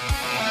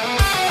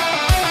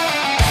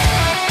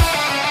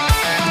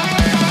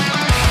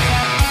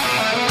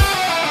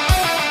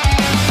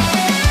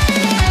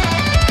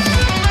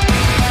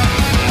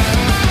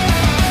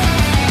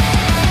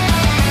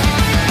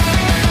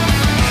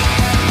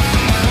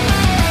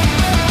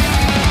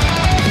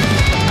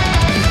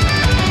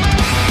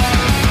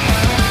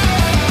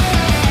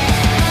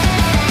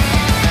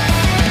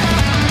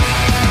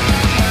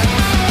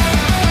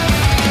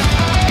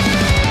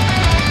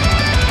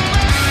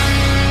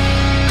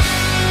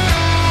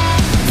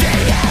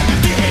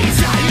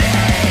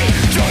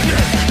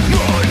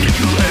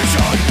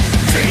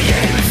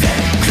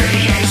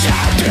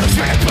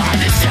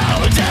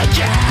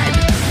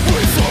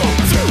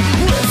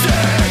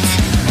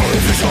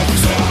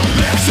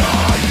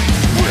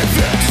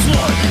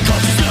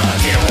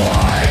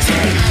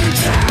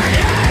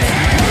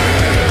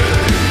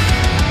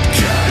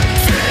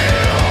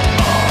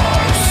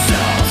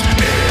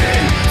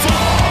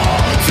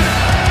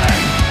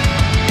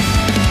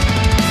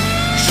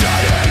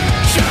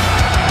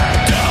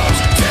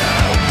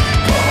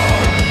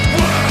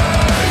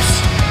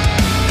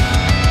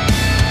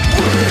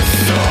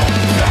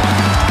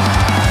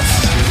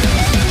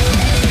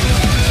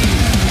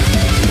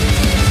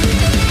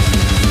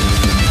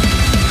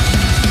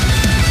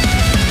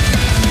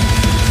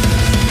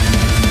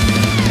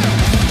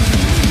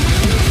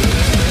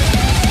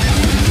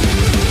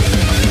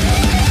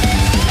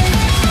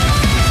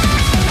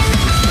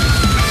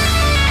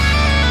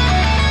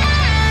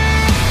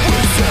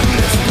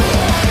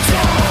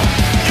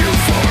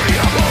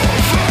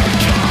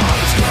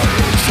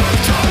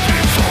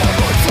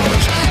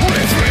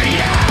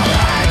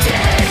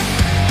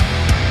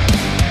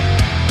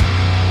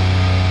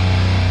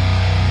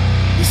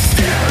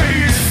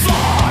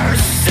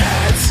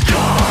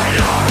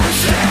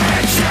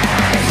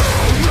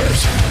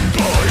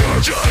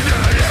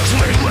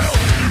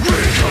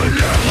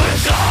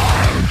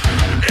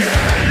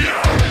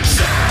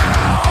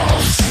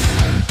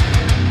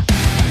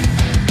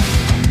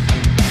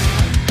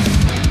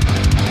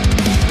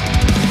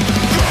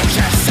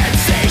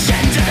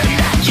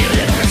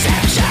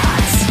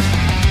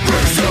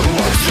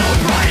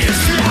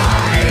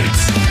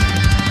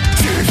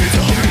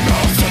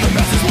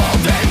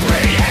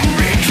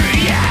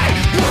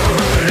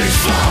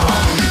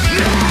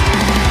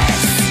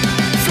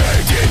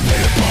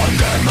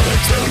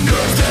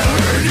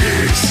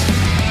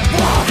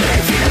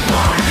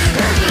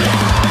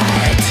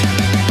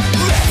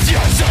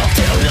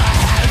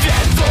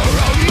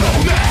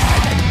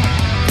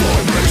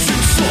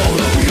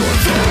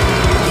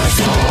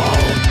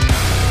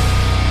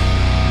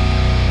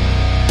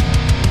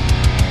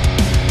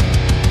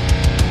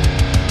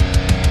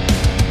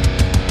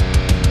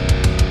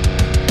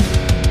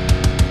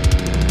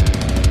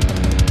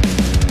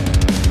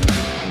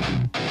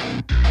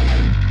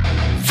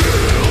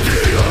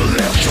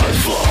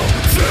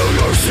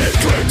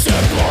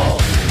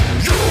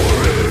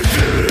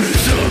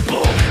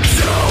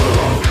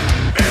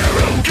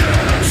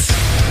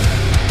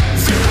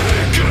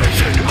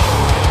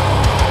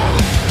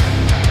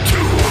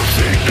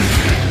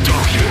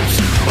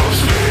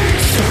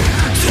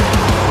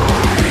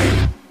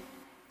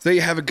 There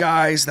you have it,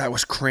 guys. That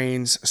was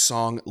Crane's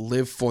song,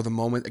 Live for the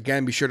Moment.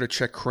 Again, be sure to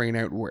check Crane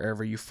out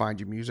wherever you find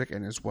your music,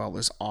 and as well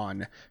as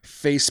on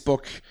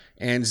Facebook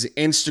and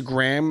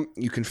Instagram.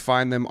 You can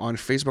find them on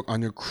Facebook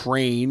under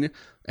Crane,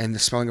 and the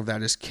spelling of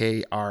that is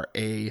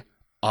KraiGnon,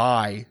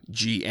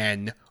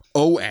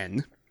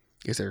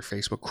 is their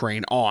Facebook,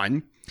 Crane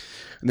On.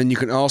 And then you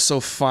can also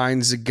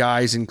find the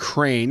guys in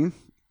Crane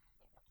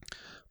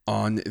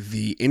on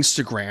the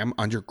Instagram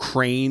under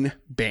Crane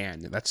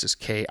Band. That's just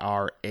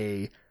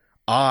KRAIGN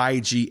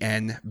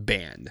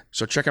Band.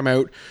 So check them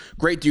out.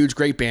 Great dudes,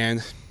 great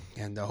band.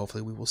 And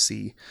hopefully we will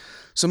see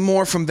some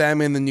more from them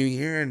in the new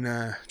year.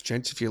 And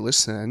gents, if you're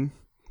listening,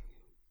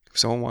 if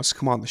someone wants to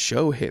come on the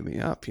show, hit me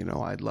up. You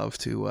know, I'd love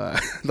to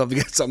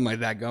get something like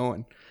that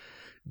going.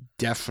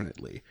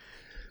 Definitely.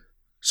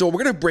 So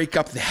we're going to break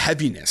up the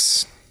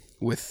heaviness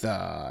with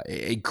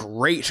a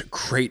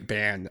great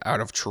band out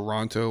of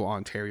Toronto,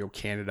 Ontario,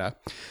 Canada.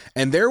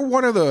 And they're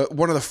one of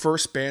the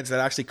first bands that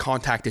actually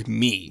contacted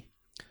me.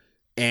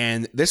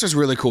 And this was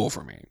really cool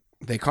for me.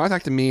 They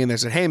contacted me and they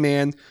said, hey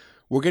man,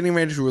 we're getting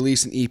ready to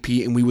release an EP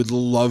and we would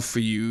love for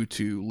you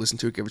to listen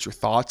to it, give us your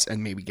thoughts,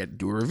 and maybe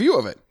do a review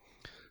of it.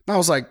 And I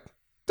was like,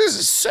 this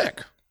is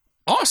sick.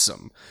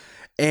 Awesome.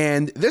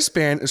 And this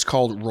band is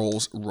called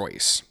Rolls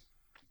Royce.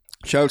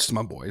 Shoutouts to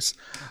my boys.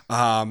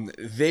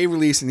 They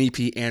released an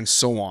EP and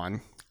so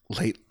on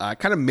late,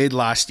 kind of mid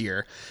last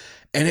year.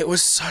 And it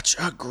was such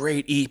a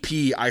great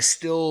EP. I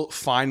still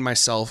find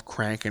myself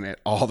cranking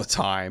it all the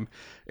time.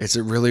 It's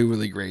a really,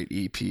 really great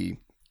EP.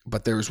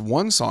 But there's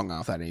one song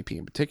off that EP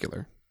in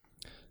particular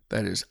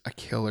that is a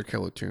killer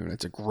tune.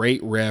 It's a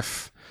great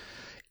riff.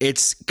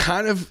 It's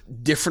kind of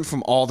different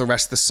from all the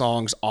rest of the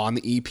songs on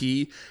the EP.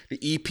 The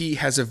EP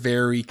has a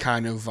very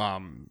kind of...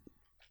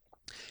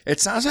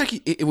 it sounds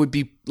like it would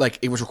be like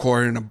it was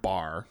recorded in a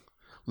bar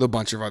with a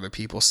bunch of other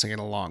people singing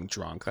along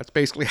drunk. That's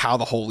basically how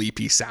the whole EP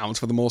sounds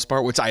for the most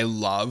part, which I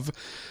love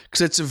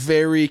because it's a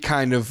very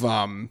kind of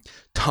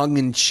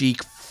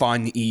tongue-in-cheek,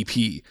 fun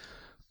EP.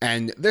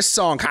 And this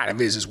song kind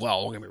of is as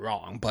well, don't get me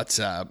wrong, but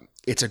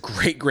it's a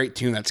great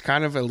tune that's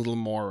kind of a little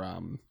more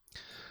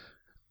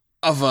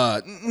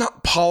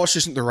not polished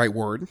isn't the right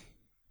word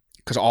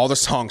because all the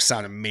songs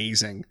sound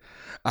amazing.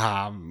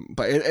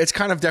 But it's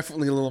kind of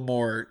definitely a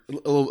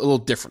little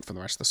different from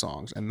the rest of the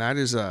songs. And that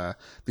is, the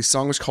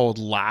song is called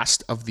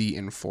Last of the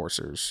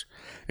Enforcers.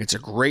 It's a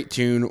great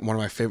tune. One of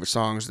my favorite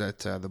songs that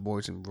the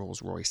boys in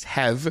Rolls Royce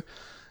have.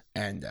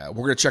 And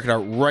we're going to check it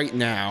out right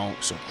now.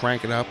 So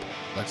crank it up.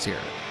 Let's hear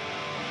it.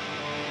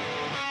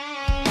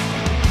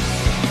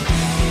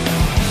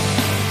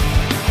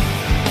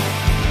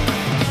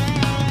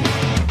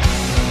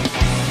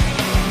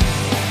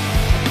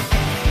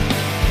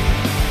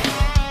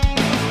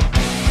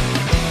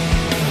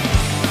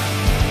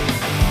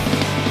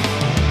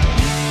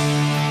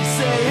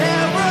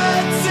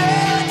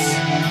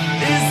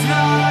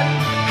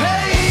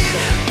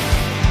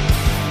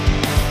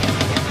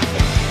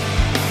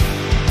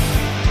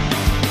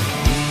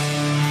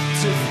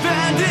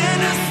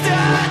 Defending a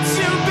statue.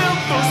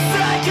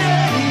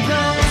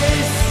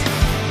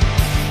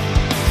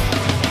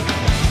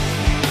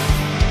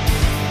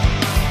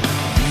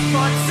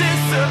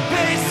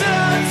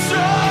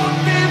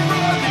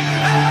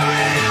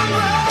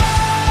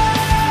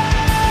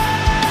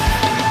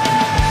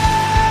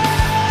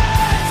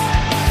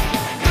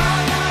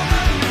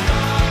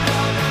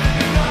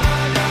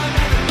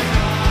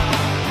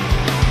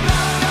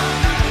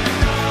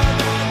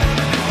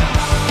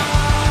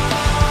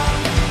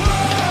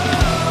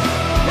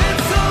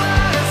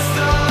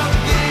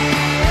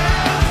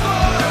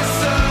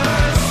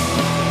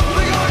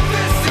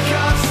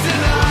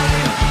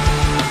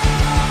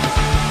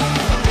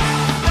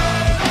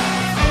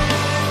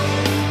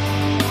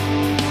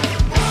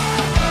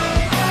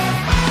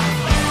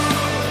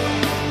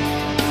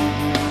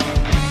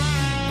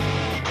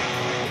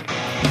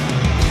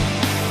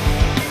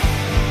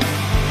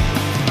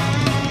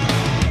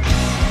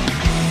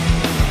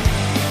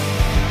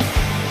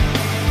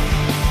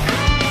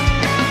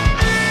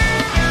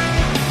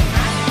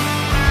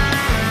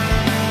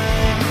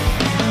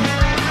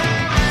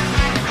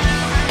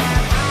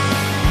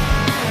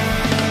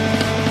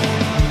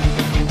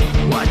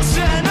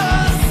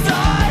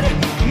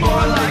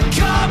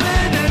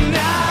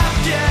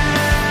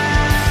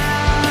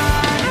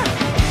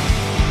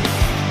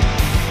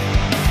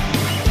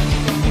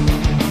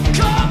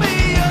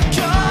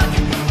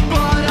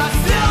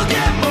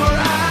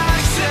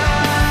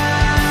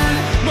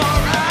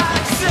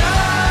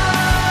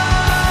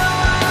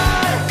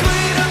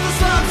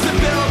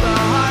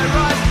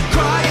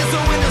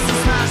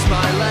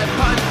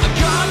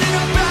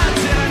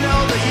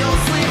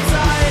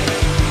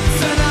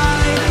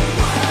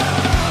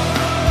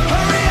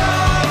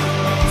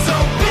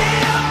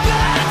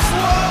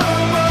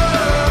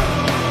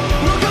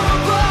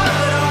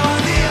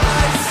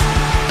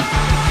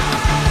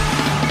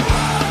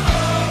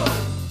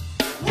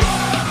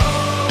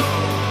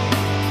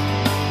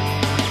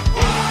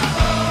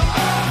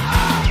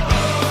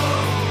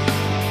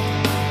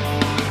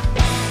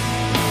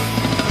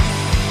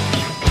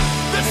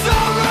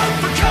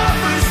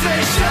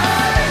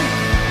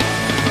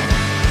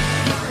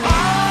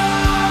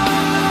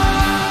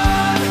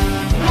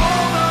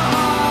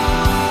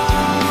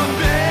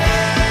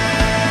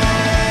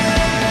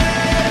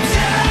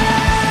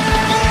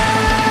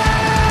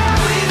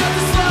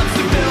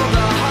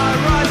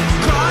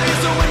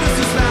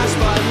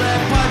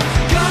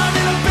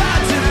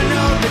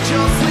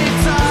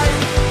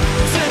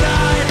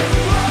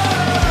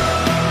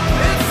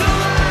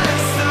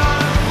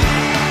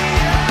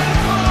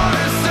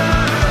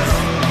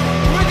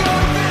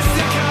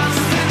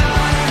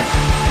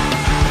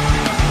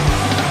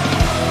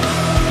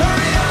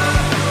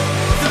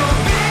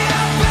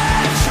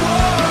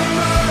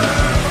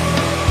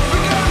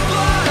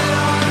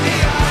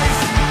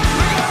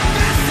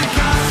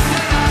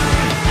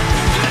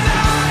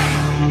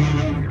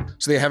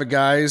 So they have it,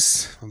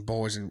 guys,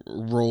 Boys in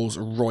Rolls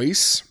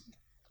Royce,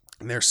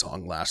 and their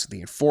song Last of the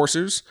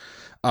Enforcers.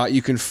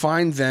 You can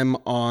find them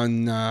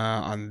on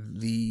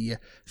the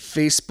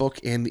Facebook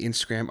and the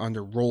Instagram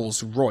under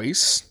Rolls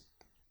Royce.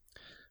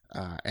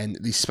 And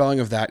the spelling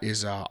of that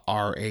is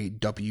RAWLS,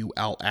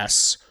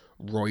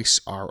 Royce,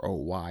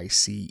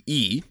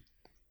 ROYCE.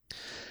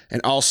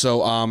 And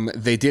also,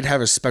 they did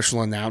have a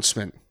special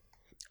announcement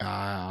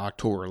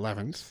October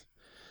 11th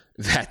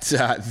that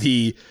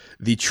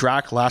the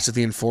track Last of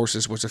the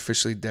Enforcers was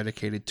officially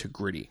dedicated to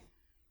Gritty.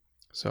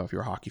 So if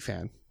you're a hockey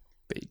fan,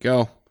 there you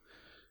go.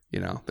 You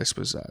know, this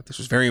was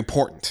very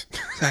important.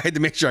 I had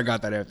to make sure I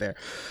got that out there.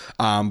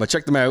 But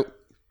check them out.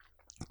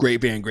 Great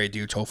band, great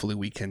dudes. Hopefully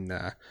we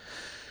can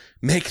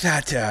make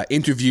that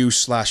interview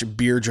 /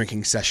 beer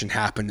drinking session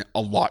happen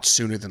a lot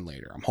sooner than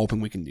later. I'm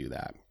hoping we can do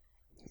that.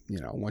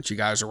 You know, once you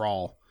guys are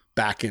all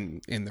back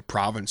in the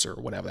province or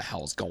whatever the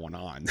hell is going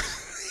on,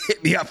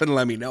 hit me up and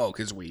let me know,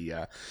 because we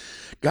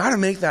got to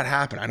make that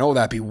happen. I know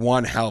that'd be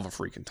one hell of a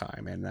freaking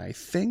time. And I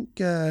think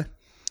it's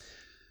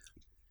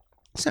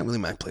not really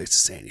my place to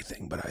say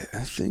anything, but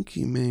I think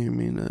they may or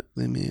may not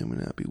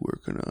be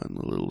working on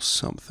a little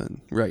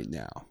something right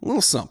now. A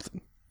little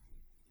something.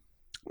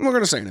 I'm not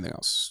going to say anything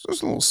else.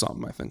 There's a little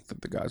something I think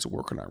that the guys are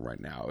working on right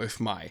now, if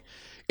my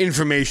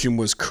information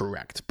was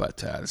correct.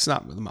 But it's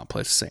not really my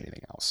place to say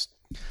anything else.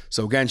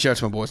 So again, shout out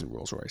to my boys in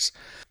Rolls Royce.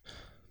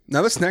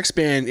 Now this next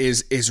band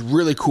is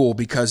really cool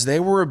because they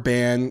were a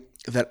band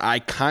that I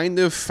kind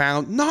of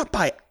found, not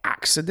by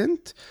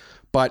accident,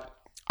 but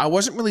I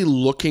wasn't really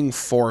looking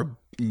for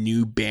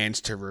new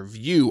bands to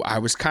review. I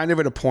was kind of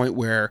at a point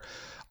where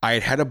I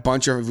had a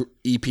bunch of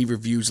EP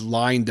reviews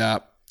lined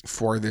up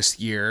for this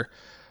year.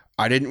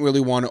 I didn't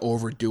really want to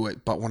overdo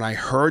it, but when I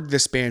heard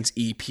this band's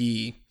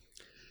EP,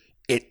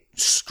 it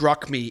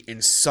struck me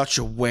in such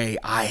a way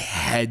I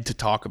had to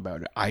talk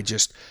about it.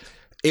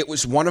 It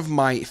was one of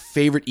my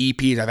favorite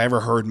EPs I've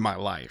ever heard in my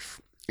life.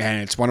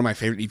 And it's one of my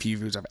favorite EP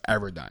reviews I've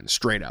ever done,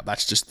 straight up.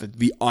 That's just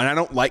and I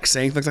don't like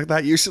saying things like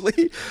that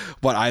usually,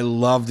 but I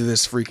loved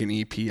this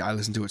freaking EP. I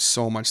listened to it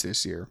so much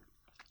this year.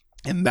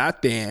 And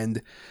that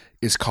band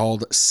is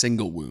called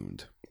Single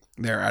Wound.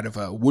 They're out of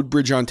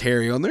Woodbridge,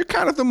 Ontario, and they're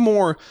kind of the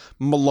more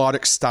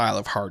melodic style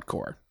of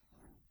hardcore.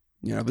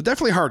 You know, they're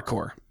definitely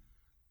hardcore,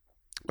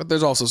 but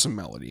there's also some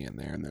melody in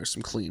there, and there's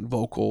some clean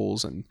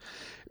vocals and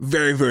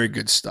very, very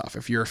good stuff.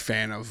 If you're a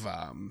fan of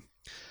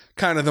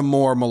kind of the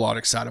more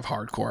melodic side of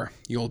hardcore,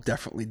 you'll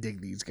definitely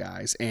dig these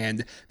guys.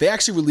 And they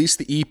actually released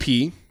the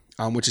EP,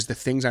 which is The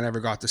Things I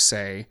Never Got to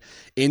Say,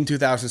 in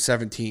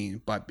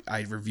 2017, but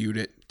I reviewed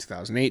it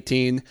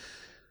 2018.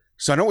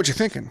 So I know what you're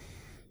thinking.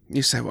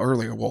 You said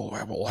earlier, well,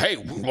 hey,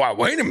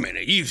 wait a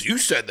minute. You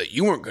said that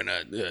you weren't going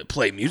to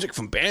play music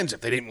from bands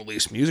if they didn't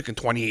release music in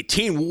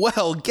 2018.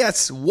 Well,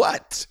 guess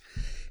what?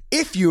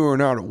 If you are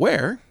not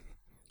aware,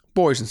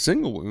 Boys in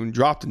Single Wound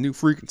dropped a new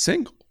freaking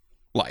single,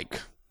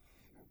 like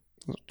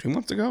 2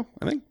 months ago,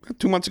 I think.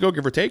 2 months ago,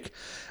 give or take.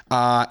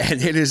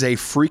 And it is a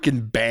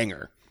freaking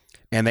banger.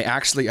 And they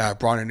actually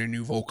brought in a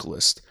new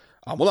vocalist.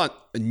 Well,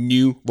 not a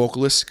new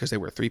vocalist, because they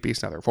were a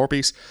 3-piece, now they're a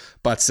 4-piece.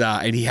 But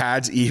and he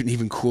adds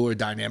even cooler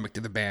dynamic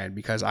to the band,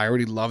 because I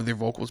already loved their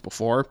vocals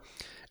before.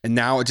 And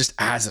now it just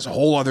adds this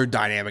whole other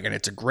dynamic, and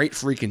it's a great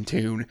freaking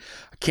tune.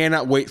 I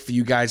cannot wait for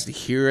you guys to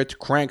hear it,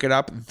 crank it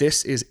up.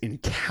 This is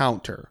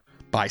Encounter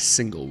by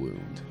Single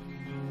Wound.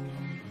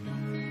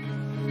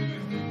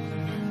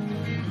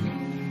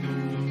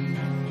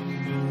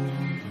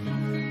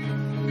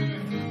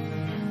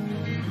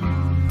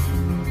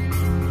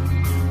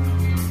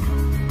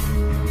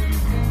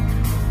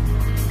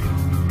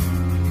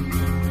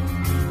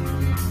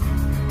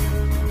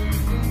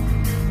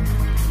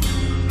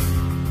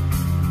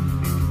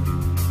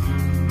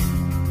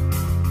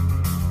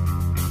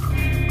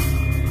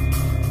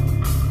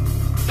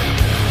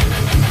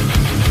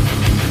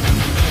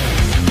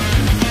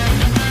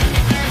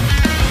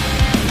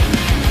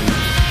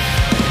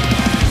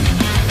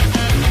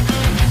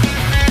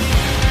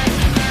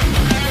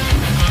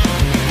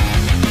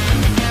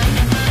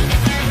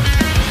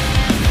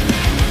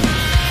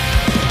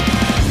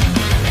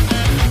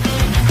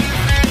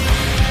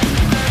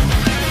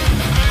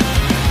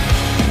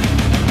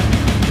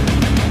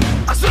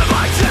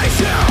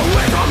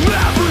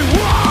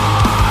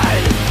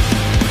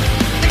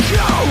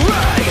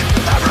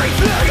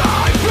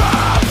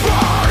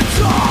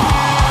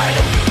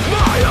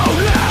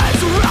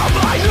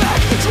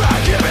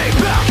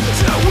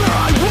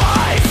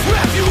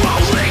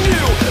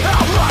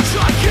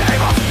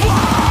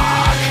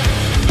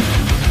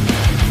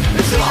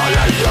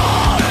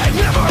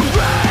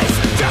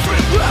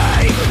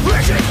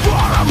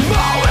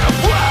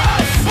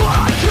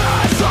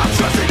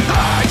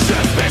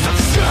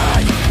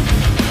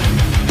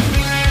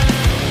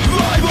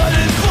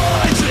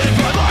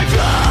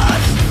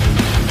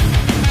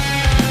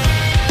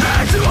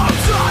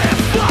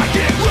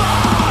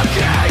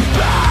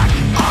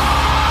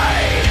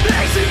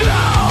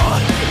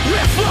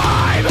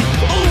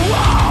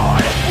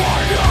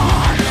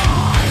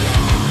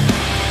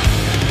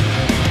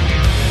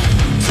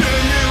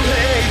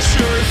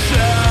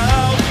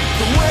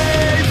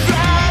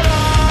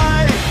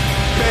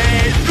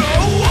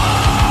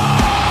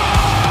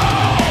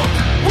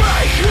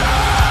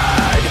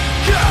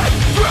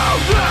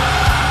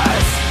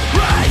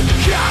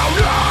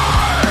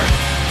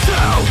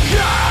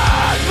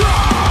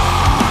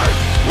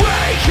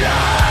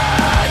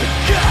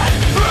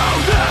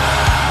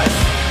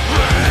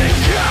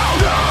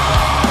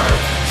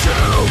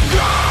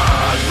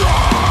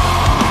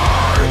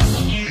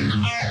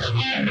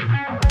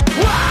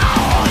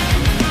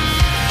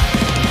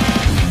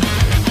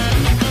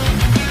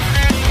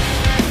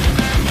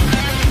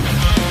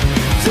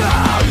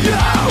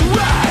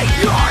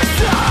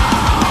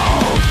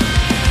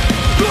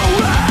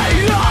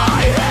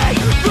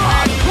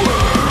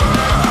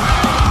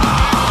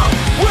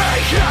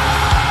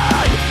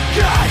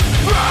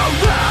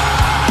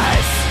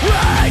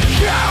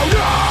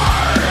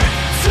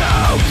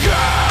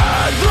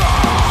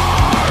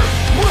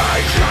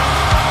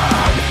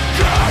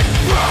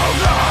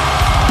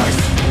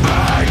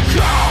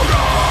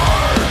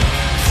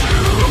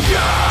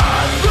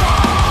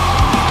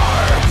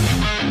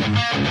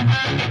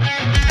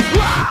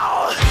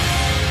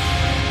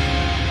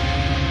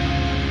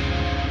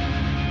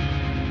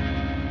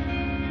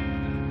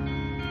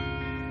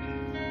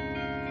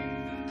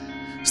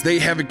 So there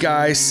you have it,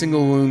 guys.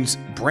 Single Wound's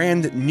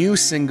brand new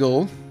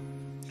single.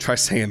 Try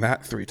saying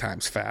that 3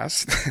 times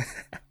fast.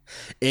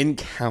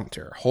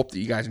 Encounter. Hope that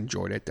you guys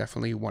enjoyed it.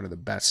 Definitely one of the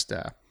best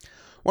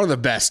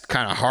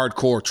kind of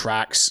hardcore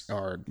tracks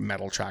or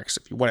metal tracks,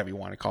 whatever you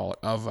want to call it,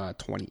 of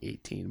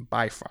 2018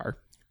 by far.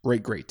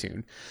 Great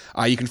tune.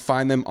 You can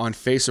find them on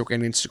Facebook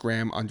and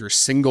Instagram under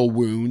Single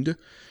Wound, and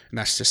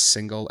that's just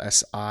single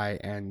SINGLE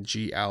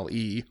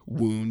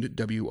wound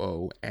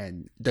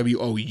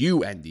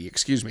WOUND.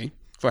 Excuse me.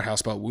 Forgot how to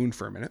spell wound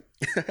for a minute.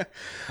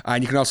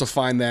 And you can also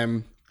find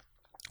them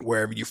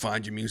wherever you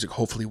find your music.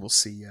 Hopefully we'll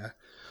see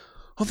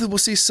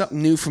something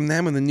new from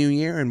them in the new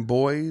year. And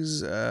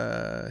boys,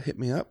 hit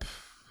me up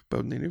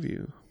about an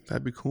interview.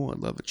 That'd be cool. I'd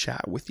love to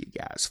chat with you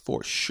guys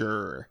for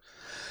sure.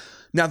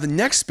 Now, the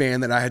next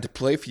band that I had to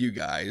play for you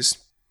guys,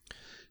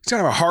 it's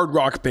kind of a hard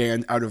rock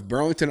band out of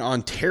Burlington,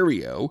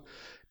 Ontario,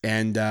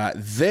 and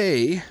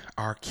they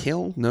are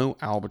Kill No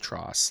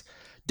Albatross.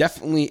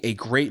 Definitely a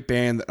great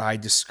band that I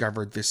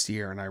discovered this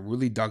year, and I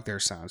really dug their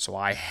sound. So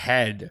I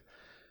had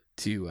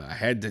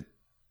to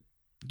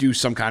do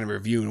some kind of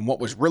review. And what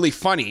was really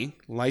funny,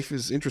 life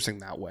is interesting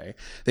that way,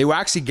 they were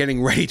actually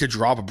getting ready to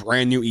drop a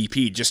brand new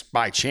EP just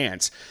by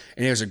chance.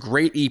 And it was a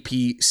great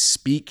EP,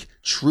 Speak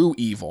True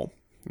Evil.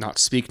 Not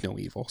Speak No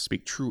Evil,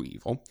 Speak True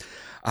Evil.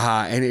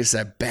 And it's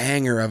a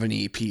banger of an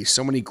EP.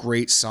 So many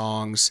great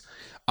songs.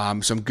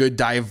 Some good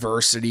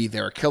diversity.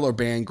 They're a killer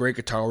band. Great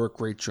guitar work,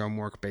 great drum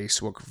work, bass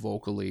work,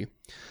 vocally.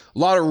 A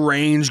lot of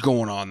range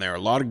going on there.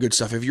 A lot of good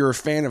stuff. If you're a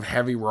fan of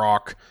heavy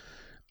rock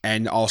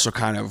and also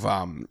kind of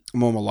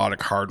more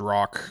melodic hard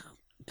rock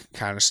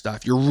kind of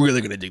stuff, you're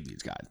really going to dig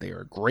these guys. They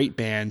are a great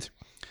band.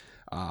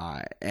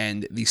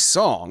 And the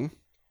song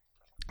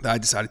that I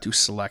decided to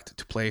select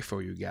to play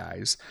for you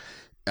guys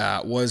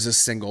was a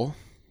single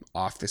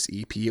off this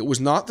EP. It was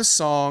not the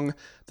song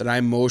that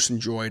I most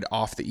enjoyed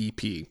off the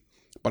EP,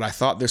 but I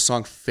thought this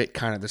song fit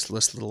kind of this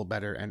list a little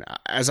better. And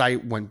as I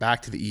went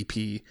back to the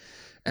EP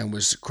and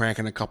was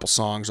cranking a couple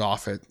songs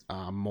off it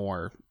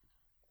more,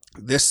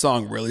 this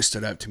song really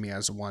stood out to me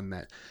as one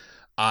that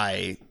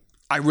I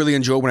really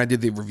enjoyed when I did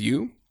the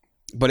review,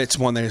 but it's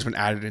one that has been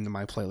added into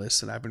my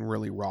playlist that I've been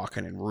really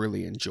rocking and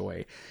really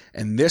enjoy.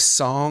 And this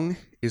song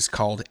is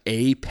called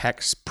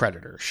Apex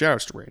Predator.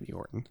 Shouts to Randy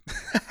Orton.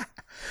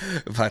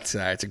 But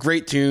it's a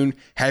great tune,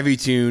 heavy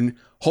tune.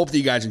 Hope that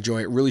you guys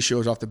enjoy it. It really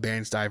shows off the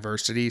band's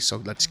diversity, so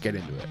let's get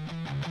into it.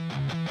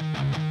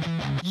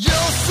 You'll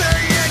say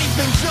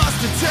anything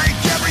just to take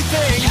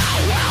everything.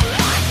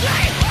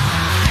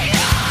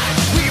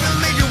 We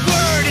believe your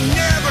word and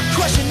never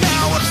question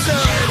how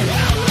absurd.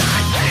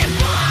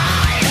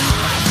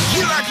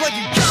 You act like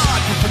a god,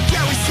 but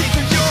forget we see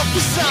through your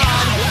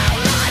facade.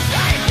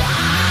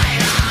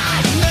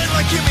 Men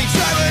like you may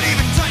try, but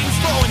even titans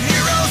fall and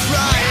heroes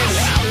rise.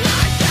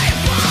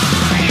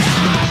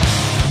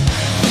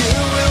 You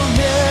will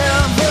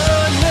never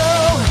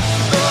know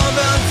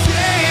about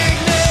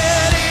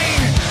dignity.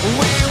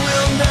 We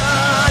will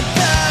not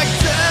back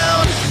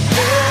down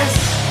this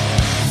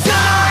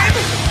time,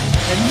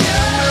 and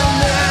you will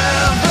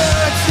never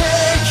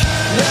take.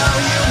 Now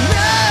you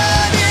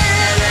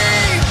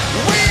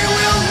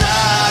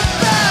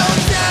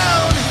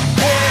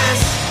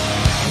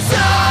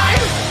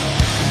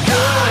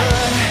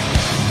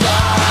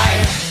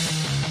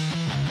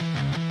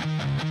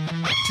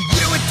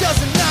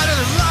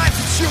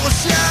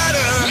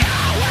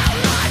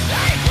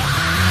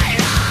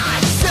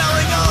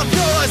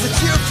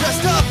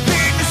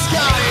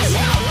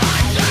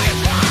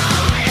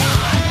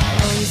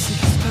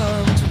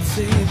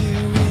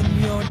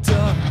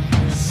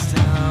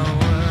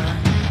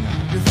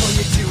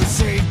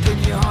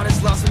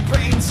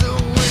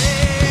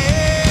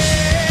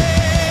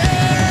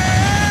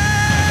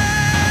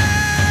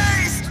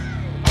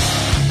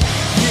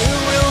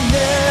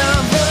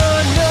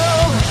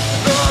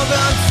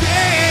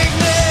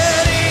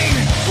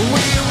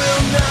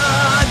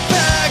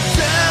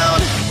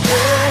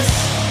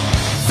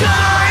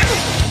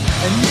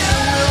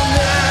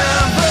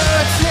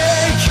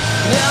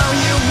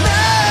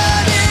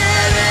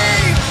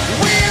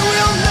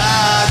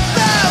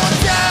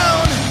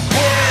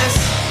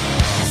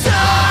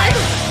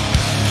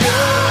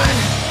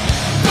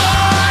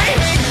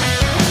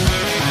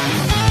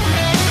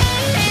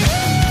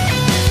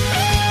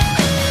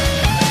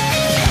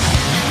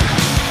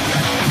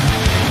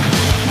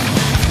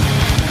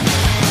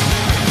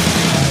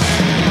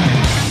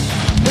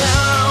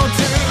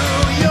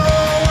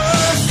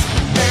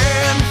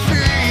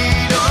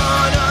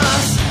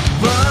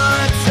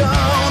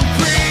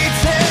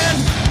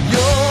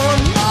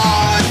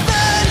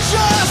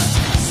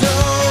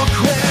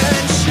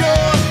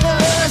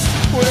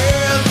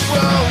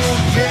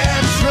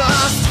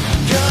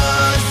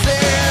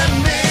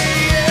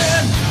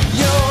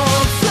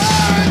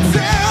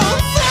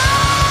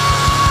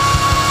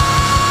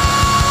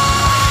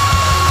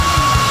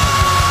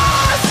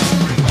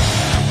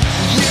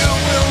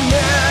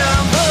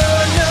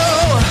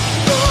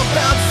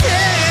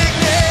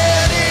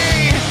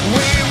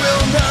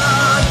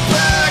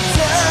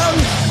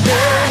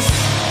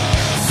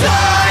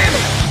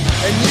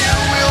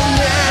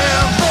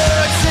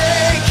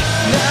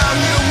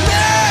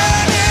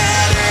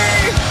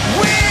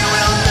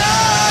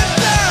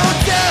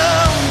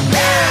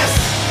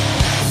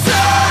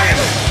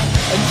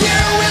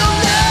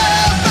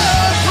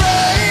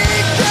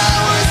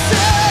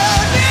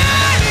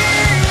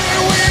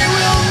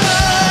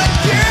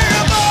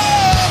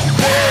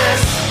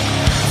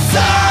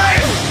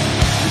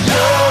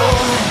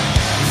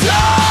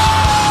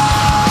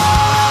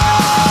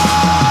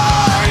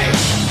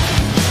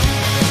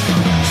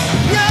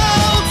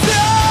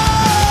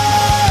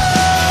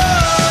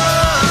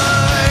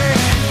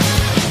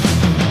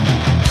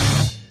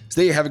So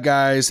there you have it,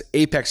 guys.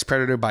 Apex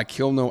Predator by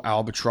Kill No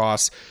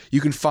Albatross.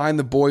 You can find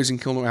the boys in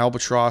Kill No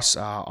Albatross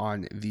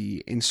on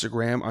the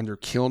Instagram under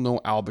Kill No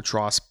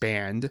Albatross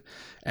Band.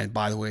 And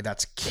by the way,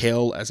 that's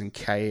Kill as in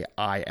Kill,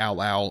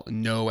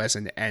 No as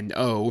in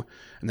No,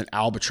 and then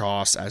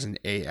Albatross as in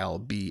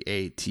Albatross.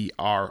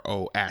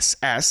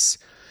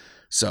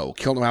 So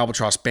Kill No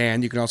Albatross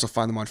Band. You can also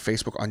find them on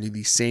Facebook under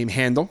the same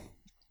handle,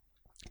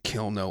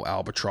 Kill No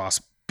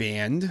Albatross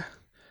Band.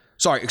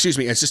 Sorry, excuse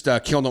me. It's just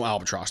Kill No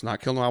Albatross,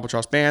 not Kill No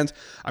Albatross Band.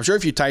 I'm sure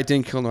if you typed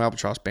in Kill No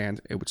Albatross Band,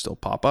 it would still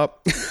pop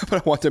up. But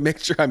I want to make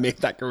sure I made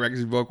that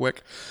correction real quick.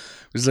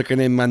 I was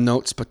looking in my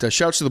notes. But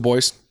shouts to the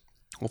boys.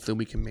 Hopefully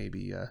we can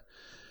maybe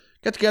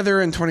get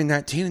together in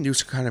 2019 and do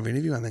some kind of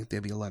interview. I think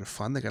they'd be a lot of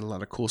fun. They got a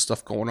lot of cool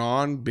stuff going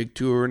on. Big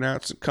tour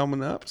announcement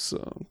coming up.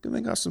 So they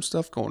got some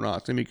stuff going on.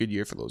 It's going to be a good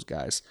year for those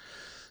guys.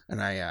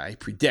 And I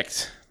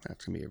predict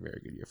that's going to be a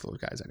very good year for those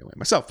guys anyway.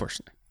 Myself,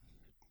 personally.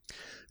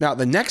 Now,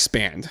 the next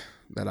band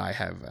that I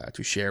have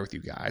to share with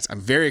you guys,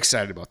 I'm very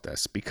excited about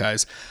this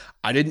because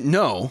I didn't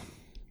know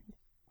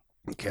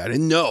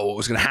what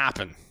was going to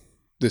happen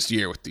this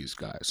year with these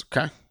guys,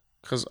 okay?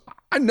 Because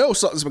I know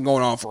something's been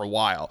going on for a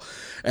while,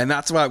 and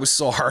that's why it was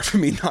so hard for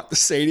me not to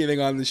say anything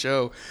on the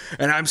show.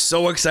 And I'm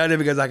so excited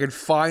because I can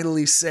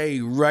finally say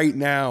right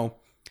now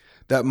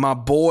that my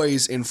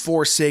boys in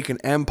Forsaken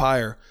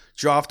Empire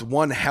dropped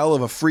one hell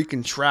of a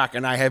freaking track,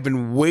 and I have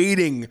been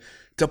waiting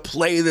to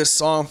play this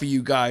song for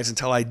you guys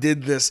until I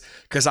did this,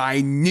 because I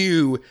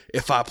knew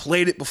if I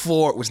played it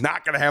before, it was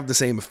not going to have the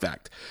same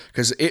effect,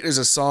 because it is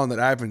a song that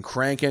I've been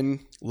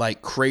cranking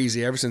like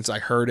crazy ever since I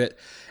heard it.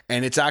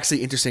 And it's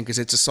actually interesting because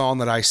it's a song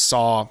that I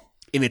saw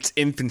in its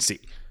infancy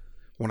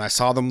when I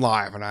saw them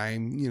live, and I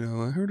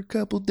heard a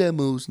couple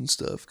demos and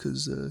stuff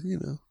because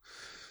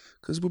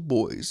we're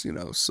boys,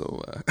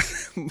 so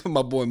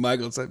my boy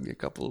Michael sent me a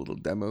couple of little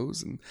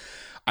demos, and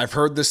I've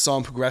heard this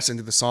song progress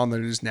into the song that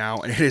it is now,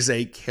 and it is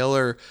a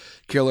killer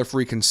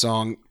freaking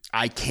song.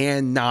 I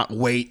cannot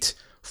wait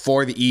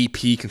for the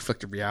EP,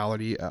 Conflicted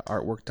Reality,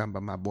 artwork done by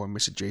my boy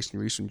Mr. Jason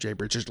Reese from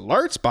Jaybird Digital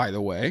Arts, by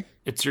the way.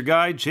 It's your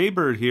guy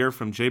Jaybird here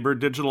from Jaybird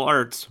Digital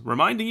Arts,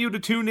 reminding you to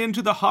tune in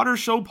to the Hodder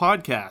Show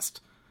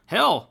podcast.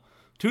 Hell,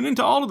 tune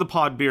into all of the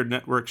Podbeard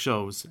Network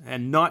shows,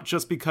 and not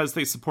just because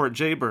they support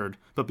Jaybird,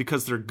 but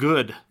because they're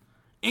good.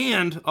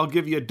 And I'll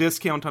give you a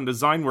discount on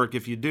design work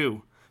if you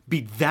do.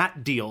 Beat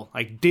that deal,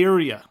 I dare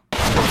ya.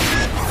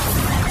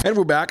 And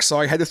we're back, so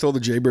I had to throw the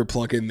Jaybird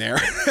plug in there.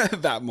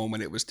 At that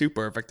moment, it was too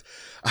perfect.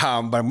 But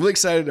I'm really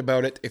excited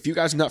about it. If you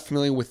guys are not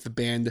familiar with the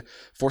band,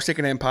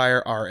 Forsaken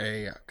Empire are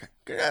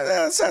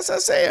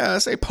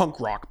say punk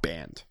rock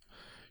band.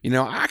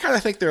 I kind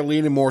of think they're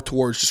leaning more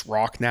towards just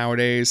rock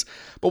nowadays,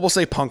 but we'll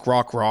say punk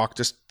rock,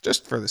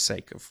 just for the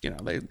sake of,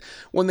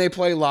 when they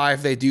play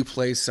live, they do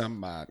play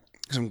some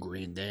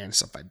Green Day and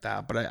stuff like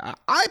that. But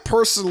I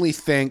personally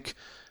think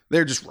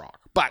they're just rock.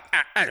 But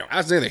I don't know,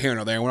 that's neither here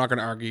nor there. We're not going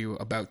to argue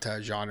about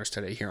genres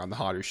today here on the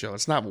Hodder Show.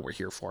 It's not what we're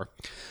here for.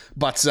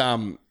 But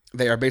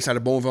they are based out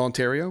of Beaumont,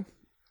 Ontario.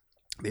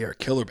 They are a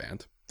killer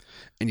band.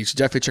 And you should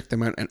definitely check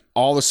them out. And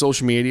all the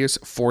social medias,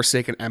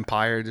 Forsaken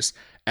Empire, just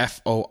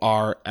Forsaken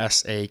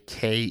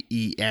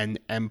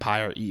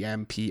Empire,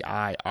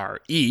 Empire.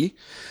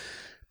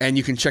 And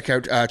you can check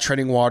out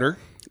Treading Water,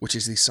 which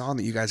is the song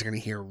that you guys are going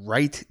to hear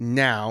right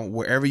now,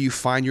 wherever you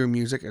find your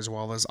music, as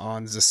well as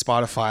on the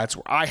Spotify. It's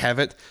where I have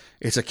it.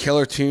 It's a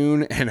killer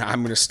tune, and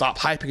I'm going to stop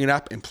hyping it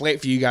up and play it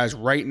for you guys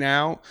right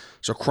now.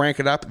 So crank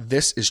it up.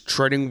 This is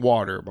Treading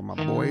Water by my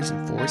boys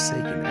in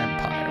Forsaken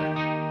Empire.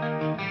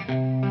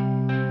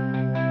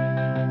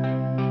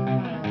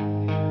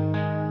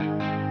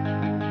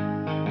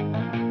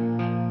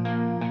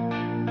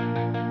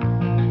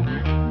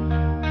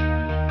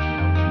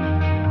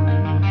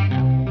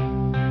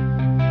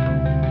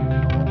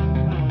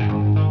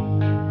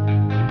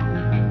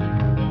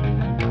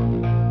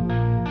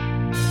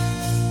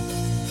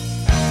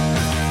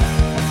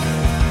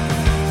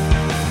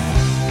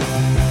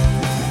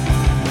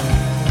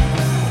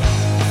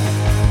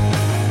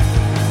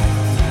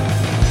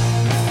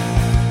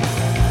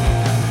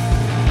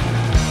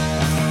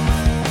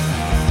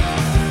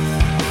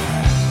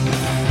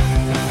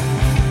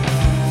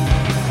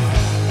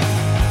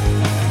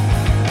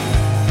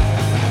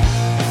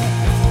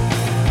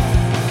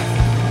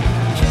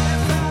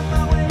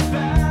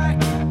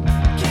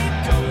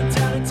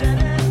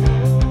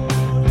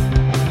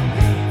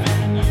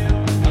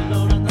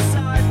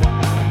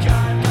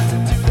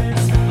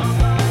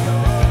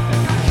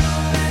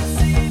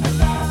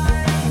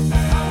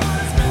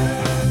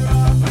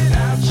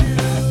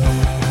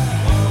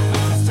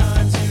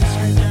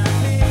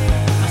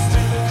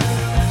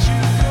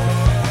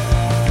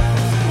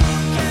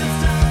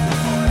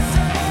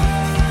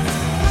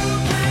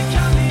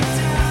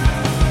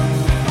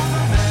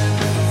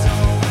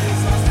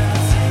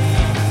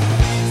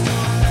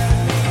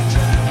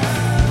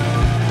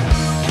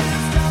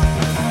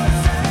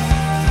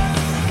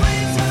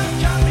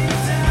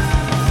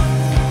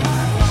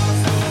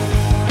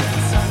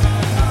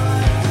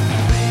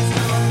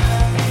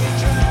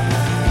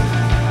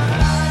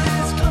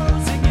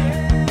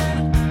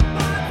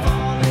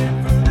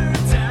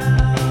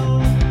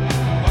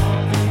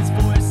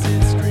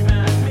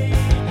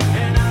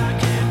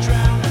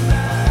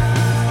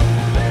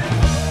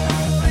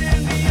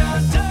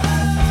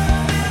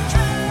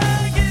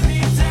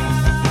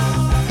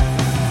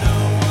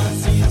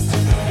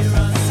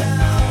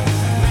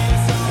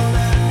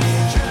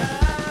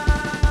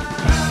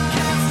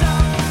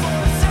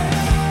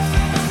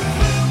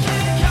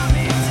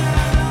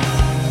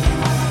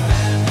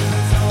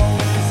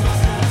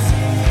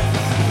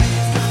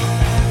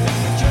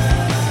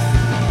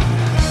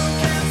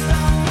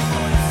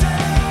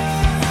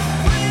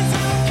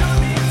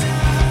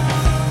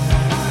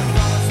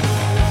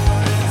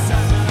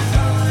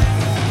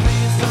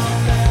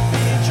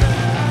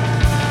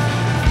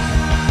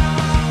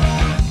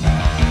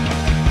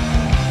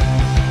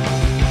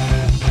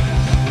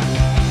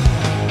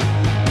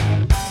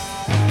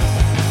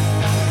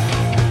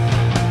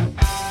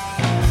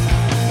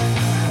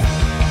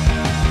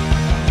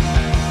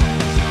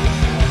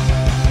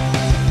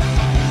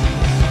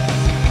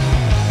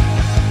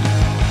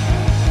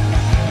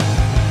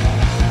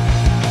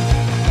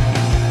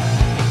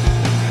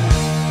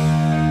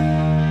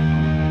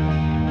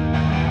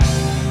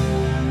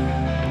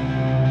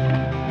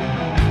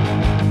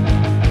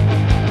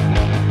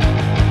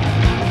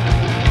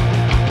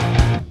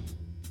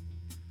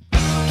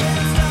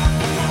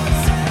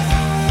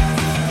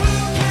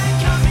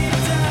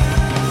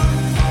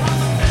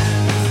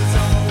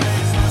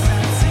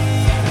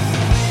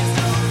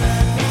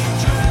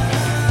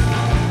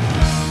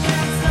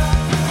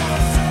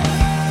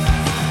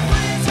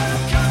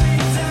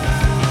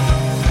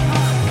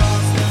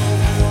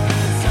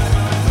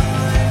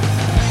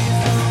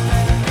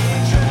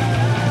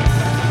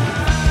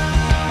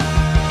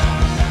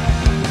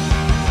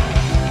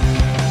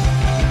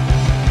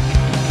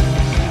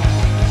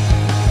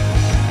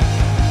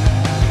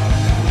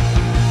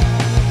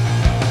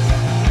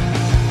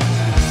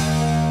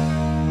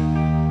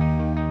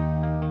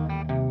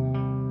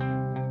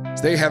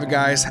 So there you have it,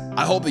 guys.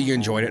 I hope that you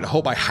enjoyed it. I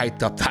hope I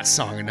hyped up that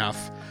song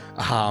enough.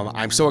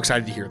 I'm so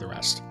excited to hear the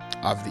rest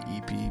of the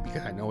EP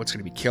because I know it's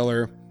going to be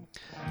killer.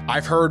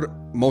 I've heard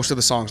most of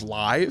the songs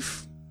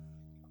live,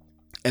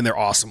 and they're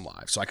awesome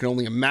live. So I can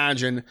only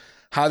imagine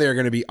how they're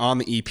going to be on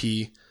the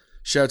EP.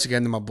 Shouts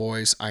again to my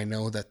boys. I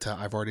know that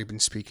I've already been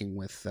speaking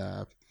with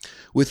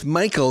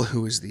Michael,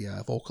 who is the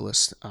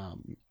vocalist,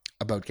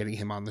 about getting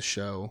him on the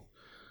show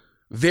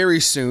very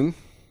soon.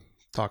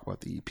 Talk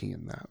about the EP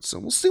and that. So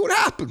we'll see what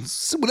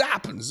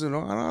happens. You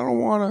know, I don't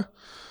want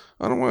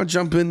to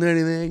jump into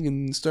anything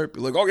and start be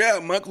like, oh yeah,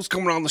 Michael's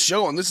coming on the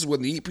show and this is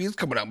when the EP is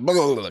coming out.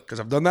 Because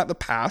I've done that in the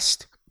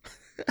past.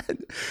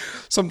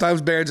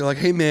 Sometimes bands are like,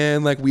 hey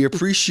man, like we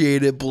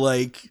appreciate it, but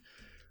like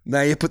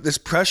now you put this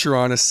pressure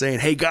on us saying,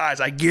 hey guys,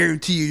 I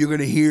guarantee you're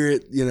going to hear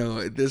it, you know,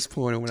 at this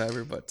point or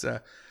whatever. But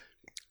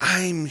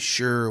I'm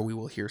sure we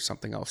will hear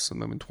something else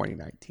from them in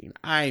 2019.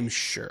 I'm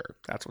sure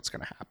that's what's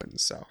going to happen.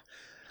 So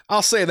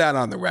I'll say that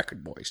on the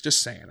record, boys.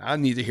 Just saying. I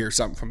need to hear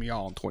something from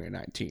y'all in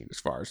 2019 as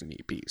far as an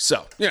EP.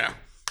 So, you know,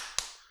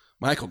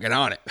 Michael, get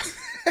on it.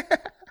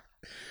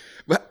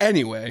 But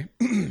anyway,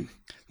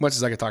 much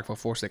as I could talk about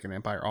Forsaken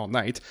Empire all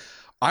night,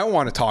 I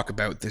want to talk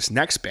about this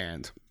next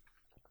band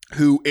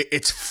who,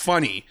 it's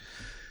funny.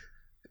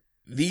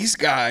 These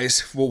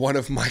guys were one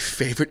of my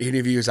favorite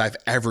interviews I've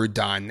ever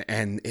done,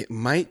 and it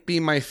might be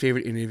my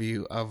favorite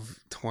interview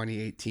of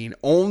 2018,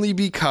 only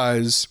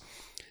because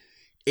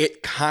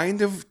it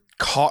kind of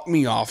caught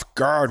me off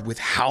guard with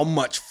how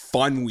much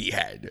fun we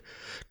had,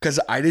 because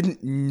I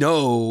didn't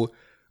know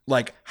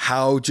like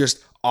how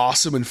just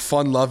awesome and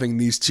fun-loving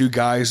these two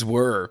guys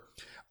were.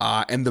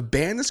 And the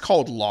band is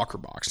called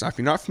Lockerbox. Now, if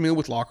you're not familiar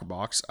with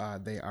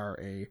Lockerbox, they are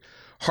a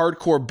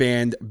hardcore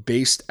band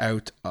based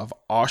out of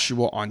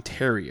Oshawa,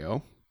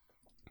 Ontario,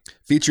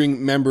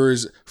 featuring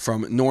members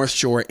from North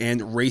Shore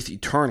and Wraith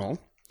Eternal.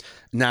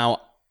 Now,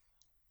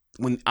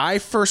 when I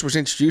first was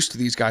introduced to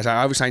these guys,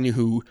 I knew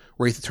who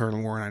Wraith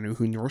Eternal were and I knew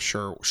who North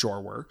Shore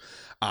were.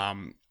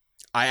 I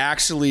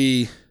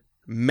actually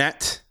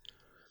met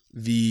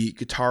the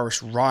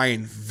guitarist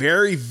Ryan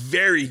very,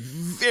 very,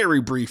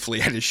 very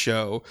briefly at his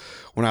show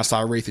when I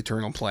saw Wraith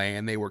Eternal play,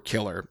 and they were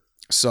killer.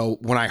 So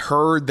when I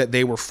heard that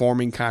they were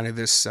forming kind of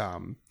this,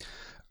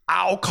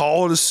 I'll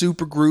call it a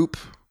super group,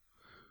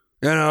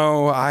 you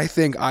know, I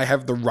think I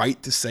have the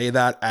right to say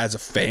that as a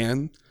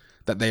fan,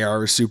 that they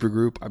are a super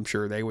group. I'm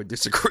sure they would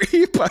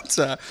disagree, but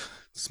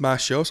it's my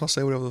show, so I'll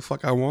say whatever the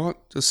fuck I want.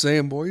 Just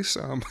saying, boys.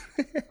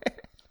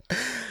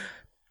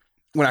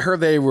 When I heard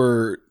they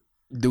were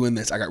doing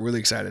this, I got really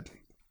excited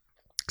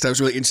because I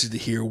was really interested to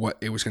hear what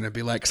it was going to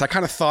be like. Because I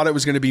kind of thought it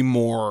was going to be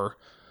more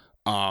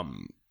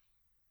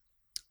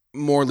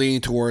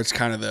leaning towards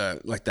kind of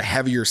the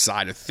heavier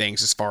side of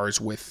things as far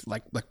as with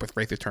like with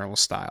Wraith Eternal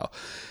style.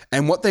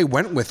 And what they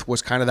went with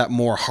was kind of that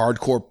more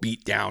hardcore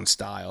beatdown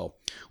style,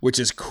 which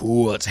is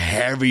cool. It's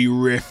heavy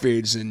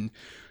riffage and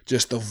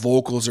just the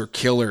vocals are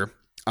killer.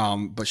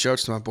 But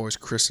shouts to my boys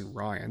Chris and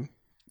Ryan,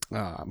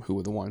 who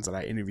were the ones that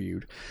I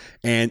interviewed.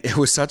 And it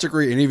was such a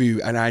great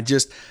interview. And I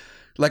just,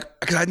 like,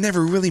 because I'd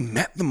never really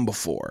met them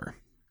before.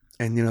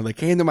 And, you know, they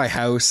came to my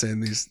house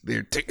and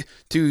they're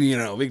two, you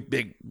know,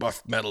 big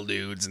buff metal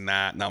dudes and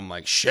that. And I'm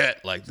like,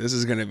 shit, like, this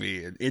is going to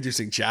be an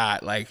interesting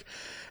chat. Like,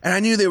 and I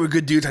knew they were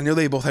good dudes. I knew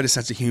they both had a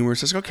sense of humor.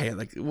 So I was like, okay,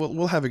 like,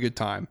 we'll have a good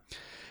time.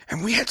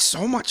 And we had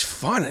so much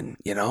fun. And,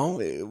 you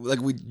know,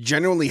 like, we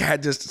genuinely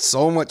had just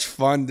so much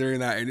fun during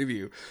that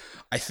interview.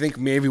 I think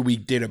maybe we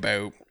did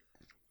about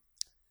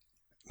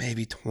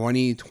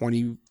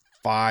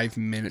 25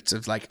 minutes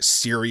of like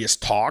serious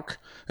talk,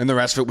 and the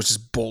rest of it was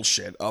just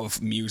bullshit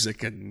of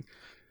music and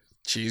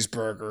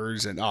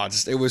cheeseburgers and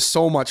it was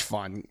so much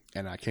fun,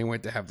 and I can't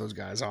wait to have those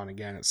guys on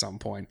again at some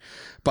point.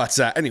 But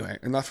anyway,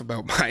 enough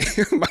about my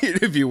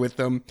interview with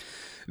them.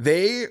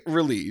 They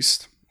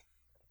released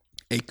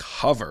a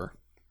cover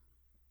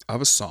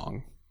of a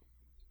song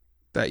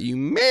that you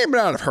may or may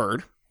not have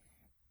heard.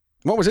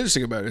 What was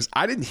interesting about it is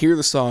I didn't hear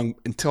the song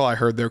until I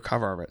heard their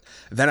cover of it.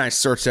 Then I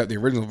searched out the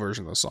original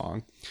version of the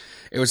song.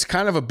 It was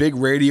kind of a big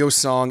radio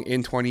song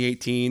in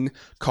 2018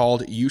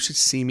 called You Should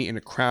See Me in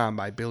a Crown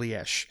by Billy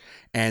Eilish.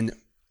 And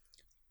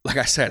like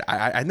I said,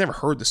 I'd never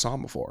heard the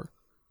song before,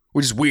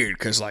 which is weird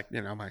because, like,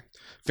 you know, my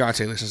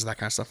fiance listens to that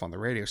kind of stuff on the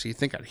radio, so you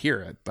think I'd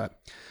hear it. But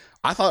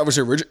I thought it was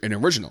an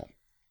original.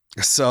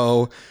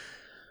 So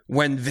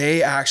when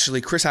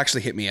Chris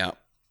actually hit me up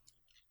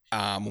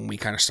when we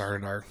kind of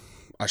started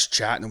us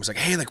chat, and it was like,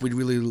 hey, like, we'd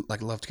really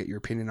like love to get your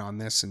opinion on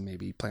this and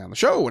maybe play on the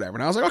show or whatever.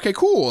 And I was like, okay,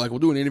 cool. Like, we'll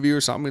do an interview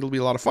or something. It'll be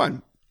a lot of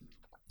fun.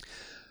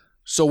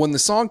 So when the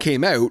song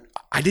came out,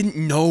 I didn't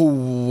know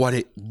what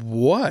it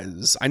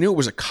was. I knew it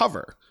was a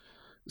cover.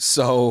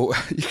 So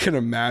you can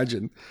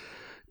imagine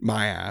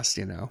my ass,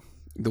 you know,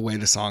 the way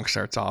the song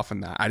starts off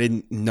and that. I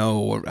didn't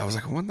know. I was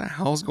like, what the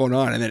hell's going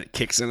on? And then it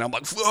kicks in. I'm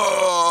like,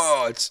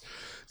 whoa, it's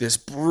this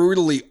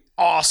brutally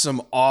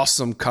awesome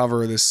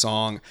cover of this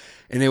song.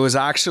 And it was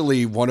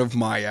actually one of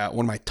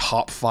my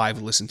top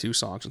 5 listened to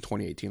songs in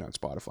 2018 on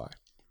Spotify,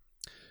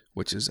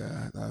 which is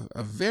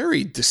a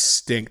very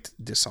distinct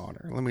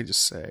dishonor. Let me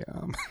just say,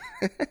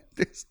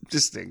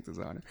 distinct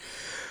dishonor.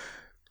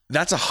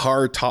 That's a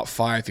hard top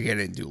 5 to get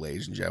into,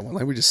 ladies and gentlemen.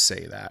 Let me just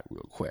say that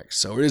real quick.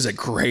 So it is a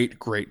great,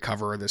 great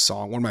cover of this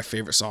song. One of my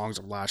favorite songs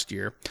of last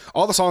year.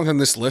 All the songs on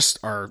this list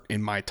are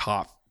in my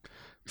top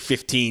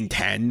 15,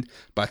 10,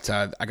 but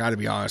I got to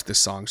be honest, this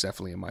song's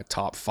definitely in my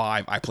top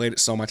 5. I played it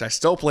so much. I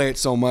still play it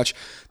so much.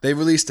 They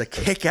released a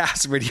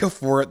kick-ass video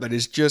for it that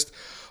is just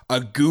a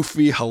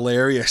goofy,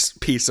 hilarious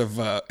piece of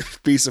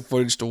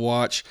footage to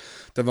watch.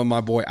 Done by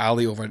my boy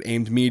Ali over at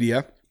Aimed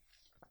Media.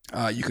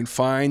 You can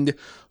find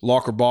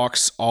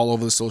Lockerbox all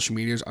over the social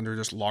medias under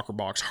just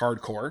Lockerbox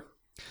Hardcore.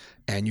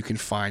 And you can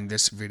find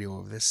this video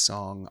of this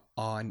song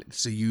on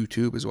the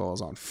YouTube as well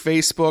as on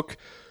Facebook.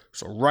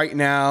 So right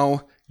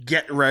now,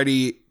 get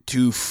ready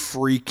to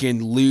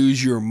freaking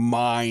lose your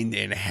mind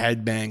and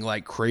headbang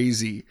like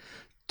crazy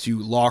to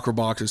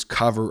Lockerbox's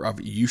cover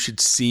of You Should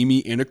See Me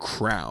in a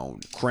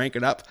Crown. Crank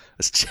it up.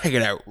 Let's check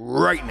it out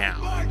right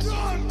now.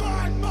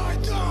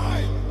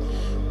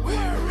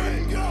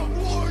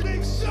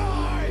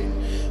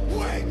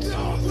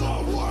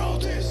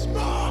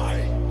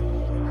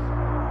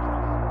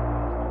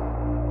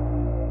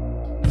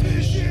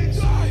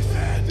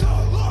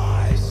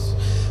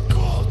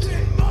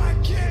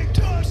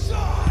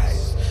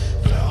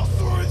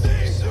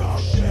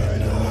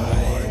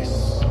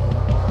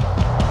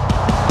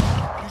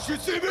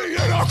 See me in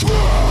a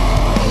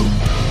crowd.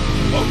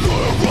 I'm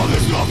gonna run,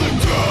 there's nothing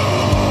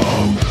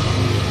down.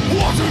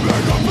 Watch me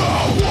make a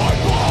bow. One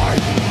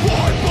by,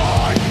 one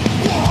by,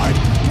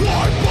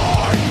 one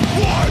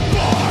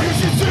by. You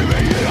should see me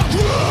in a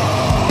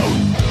crowd.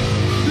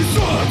 The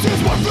silence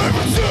is my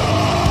favorite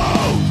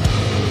sound.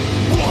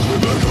 Watch me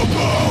make a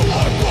bow.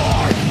 One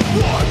by,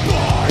 one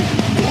by,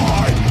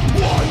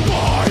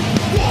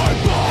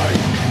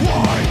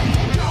 one.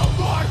 Now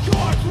my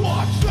cards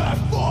watch them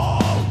fall.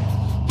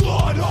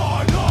 Blood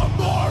on a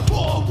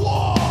marble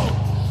wall.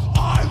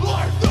 I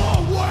like the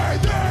way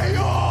they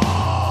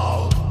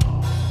all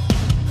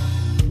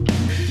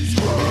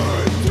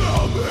scream.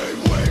 Tell me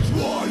which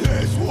one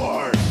is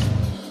worse,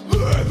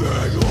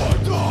 living or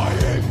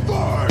dying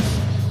first,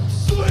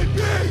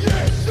 sleeping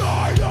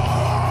inside a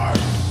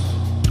hearse.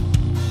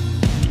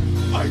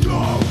 I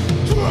don't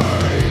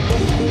dream.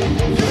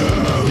 You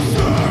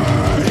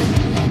say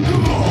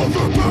come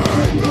over,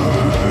 baby.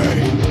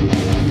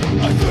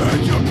 I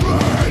think you're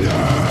pretty.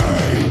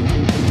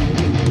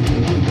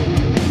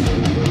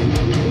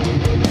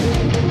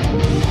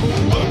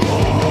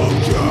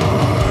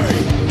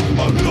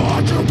 I'm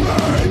not your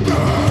baby.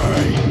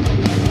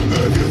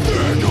 If you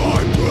think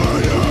I'm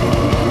pretty,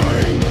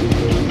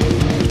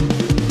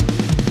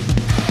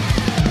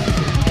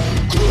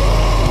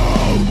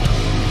 crowd.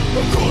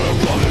 I'm gonna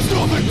run, there's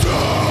nothing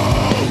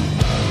down.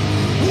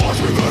 Watch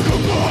me make a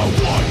bow.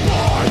 One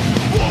by,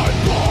 one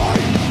by.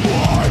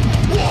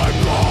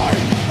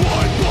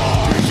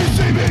 You should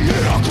see me in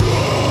a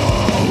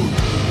crowd.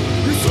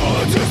 Your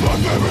silence is my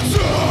favorite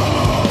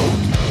sound.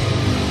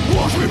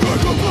 Watch me make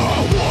a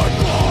bow. One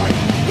by,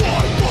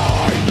 one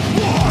by,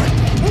 one.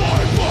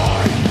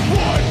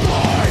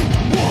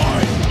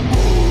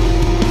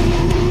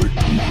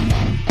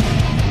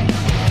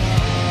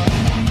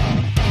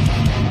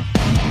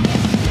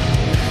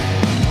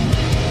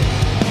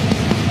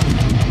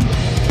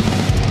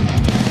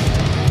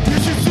 You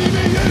should see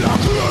me in a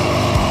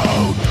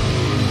crowd.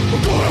 I'm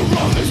gonna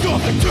run, there's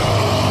nothing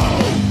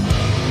down.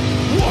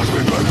 Watch me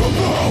make a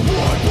bow.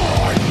 One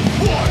by,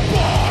 one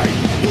by.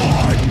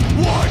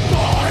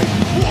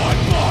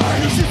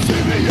 You should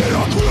see me in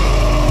a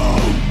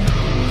crowd.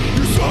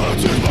 Your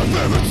silence is my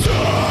favorite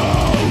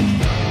sound.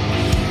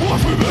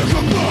 Watch me make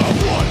a bow.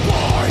 One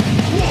by,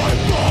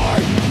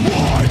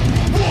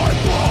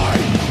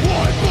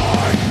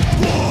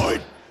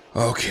 one.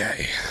 Okay.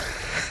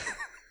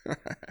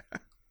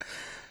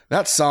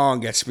 That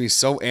song gets me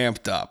so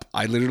amped up.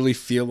 I literally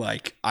feel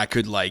like I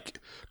could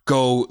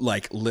go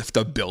lift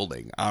a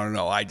building. I don't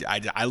know.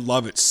 I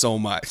love it so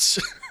much.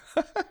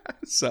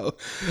 So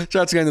shout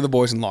out again to the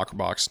boys in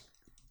Lockerbox.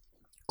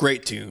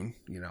 Great tune.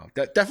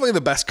 Definitely the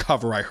best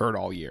cover I heard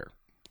all year.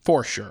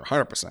 For sure.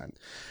 100%. And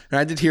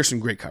I did hear some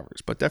great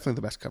covers, but definitely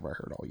the best cover I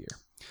heard all year.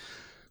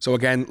 So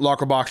again,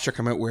 Lockerbox, check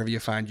them out wherever you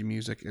find your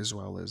music, as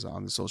well as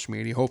on the social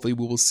media. Hopefully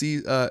we will see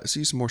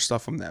some more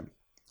stuff from them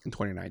in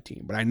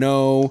 2019. But I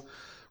know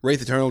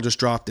Wraith Eternal just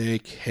dropped a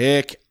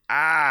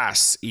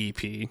kick-ass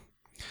EP,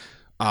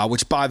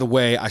 which, by the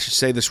way, I should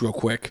say this real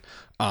quick.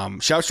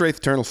 Shouts to Wraith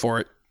Eternal for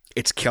it.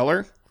 It's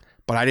killer,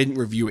 but I didn't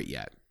review it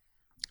yet.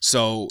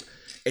 So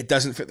it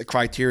doesn't fit the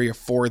criteria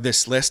for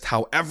this list.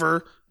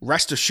 However,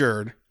 rest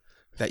assured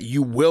that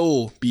you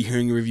will be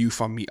hearing a review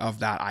from me of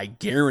that. I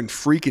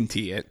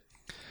guarantee it.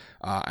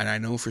 And I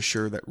know for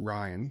sure that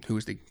Ryan, who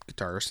is the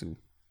guitarist in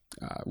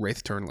Wraith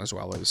Eternal as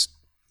well as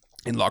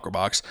in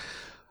Lockerbox,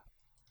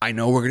 I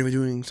know we're going to be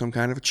doing some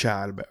kind of a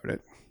chat about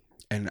it.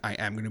 And I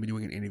am going to be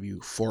doing an interview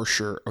for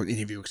sure. A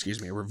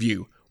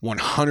review.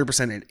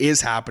 100% it is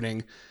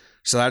happening.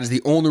 So that is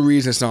the only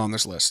reason it's not on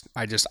this list.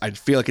 I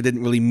feel like it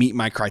didn't really meet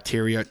my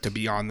criteria to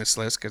be on this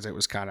list because it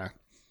was kind of,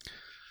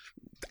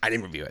 I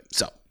didn't review it.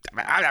 So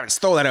I just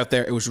throw that out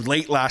there. It was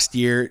late last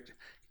year.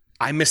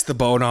 I missed the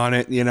boat on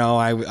it. You know,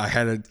 I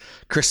had a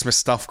Christmas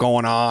stuff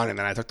going on, and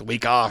then I took the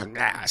week off. And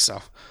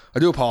so I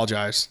do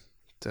apologize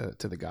to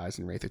the guys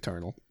in Wraith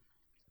Eternal.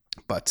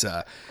 But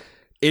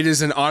it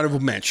is an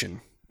honorable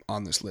mention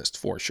on this list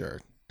for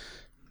sure.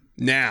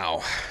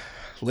 Now,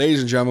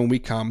 ladies and gentlemen, we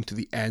come to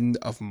the end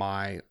of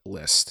my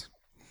list.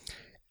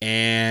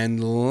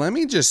 And let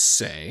me just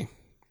say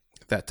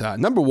that,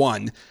 number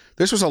one,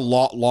 this was a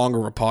lot longer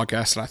of a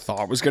podcast than I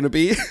thought it was going to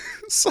be.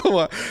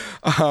 So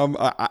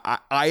I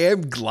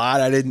am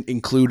glad I didn't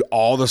include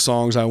all the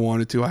songs I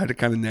wanted to. I had to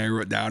kind of narrow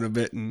it down a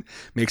bit and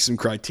make some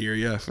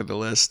criteria for the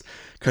list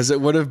because it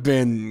would have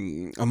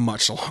been a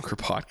much longer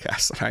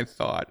podcast than I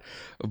thought.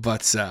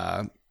 But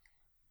the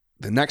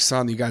next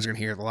song that you guys are going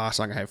to hear, the last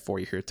song I have for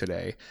you here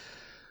today,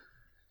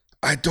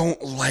 I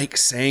don't like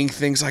saying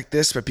things like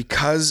this, but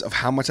because of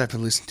how much I've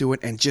been listening to it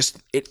and just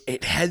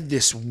it had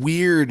this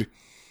weird...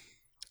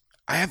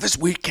 I have this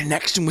weird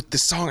connection with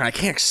this song and I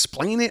can't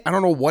explain it. I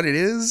don't know what it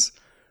is.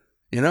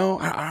 You know,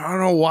 I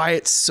don't know why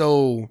it's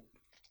so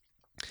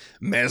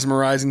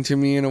mesmerizing to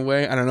me in a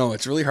way. I don't know.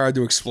 It's really hard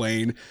to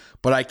explain,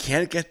 but I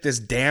can't get this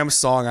damn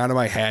song out of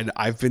my head.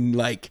 I've been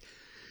like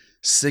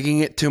singing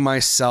it to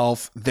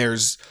myself.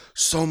 There's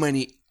so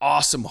many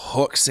awesome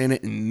hooks in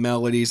it and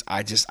melodies.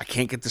 I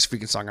can't get this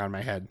freaking song out of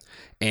my head.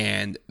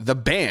 And the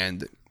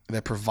band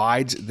that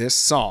provides this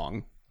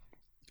song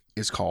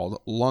is called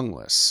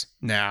Lungless.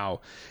 Now,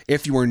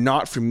 if you are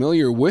not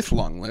familiar with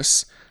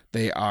Lungless,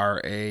 they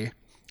are a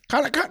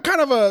kind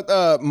of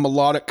a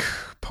melodic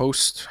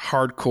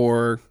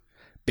post-hardcore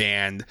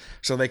band.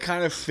 So they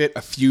kind of fit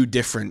a few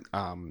different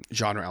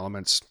genre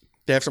elements.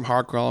 They have some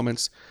hardcore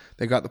elements.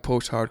 They got the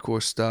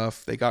post-hardcore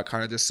stuff. They got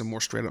kind of just some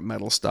more straight-up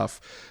metal stuff.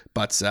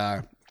 But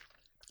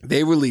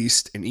they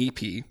released an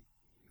EP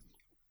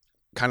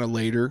kind of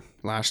later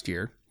last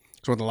year.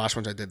 It's one of the last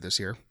ones I did this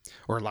year,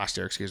 or last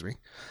year, excuse me,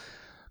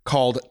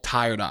 called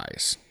Tired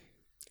Eyes.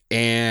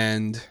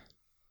 And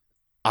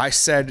I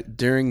said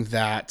during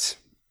that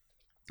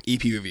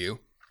EP review,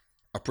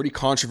 a pretty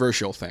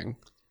controversial thing,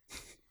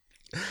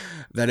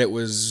 that it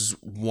was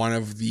one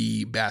of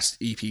the best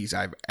EPs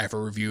I've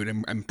ever reviewed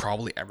and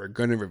probably ever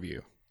going to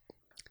review.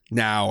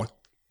 Now,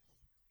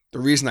 the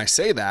reason I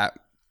say that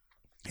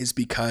is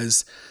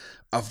because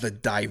of the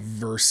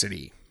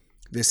diversity.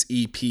 This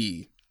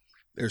EP,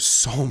 there's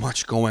so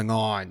much going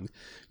on.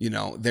 You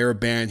know, they're a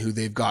band who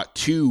they've got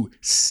 2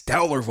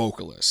 stellar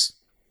vocalists.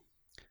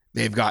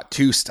 They've got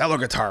 2 stellar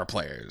guitar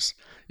players.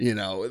 You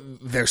know,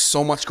 there's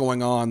so much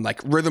going on, like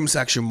rhythm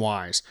section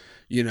wise,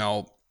 you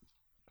know,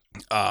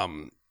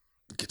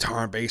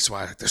 guitar and bass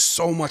wise. There's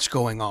so much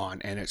going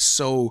on, and it's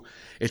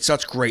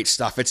such great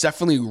stuff. It's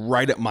definitely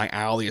right up my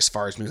alley as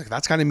far as music.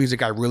 That's kind of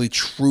music I really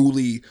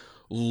truly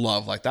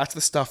love. Like that's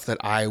the stuff that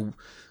I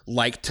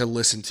like to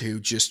listen to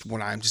just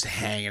when I'm just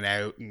hanging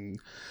out and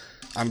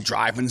I'm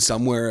driving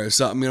somewhere or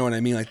something, you know what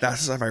I mean? Like that's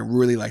the stuff I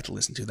really like to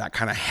listen to, that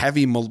kind of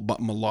heavy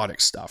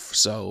melodic stuff.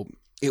 So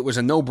it was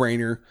a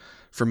no-brainer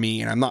for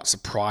me, and I'm not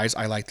surprised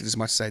I liked it as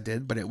much as I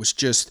did, but it was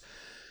just,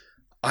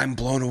 I'm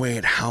blown away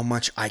at how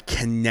much I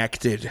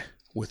connected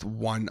with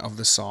one of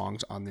the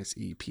songs on this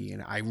EP,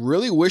 and I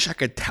really wish I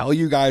could tell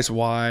you guys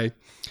why.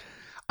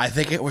 I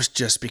think it was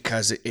just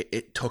because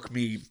it took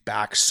me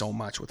back so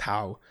much with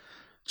how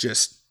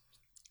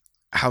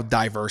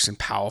diverse and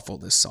powerful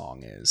this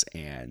song is.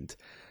 And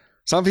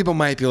some people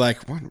might be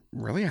like, what,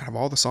 really? Out of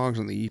all the songs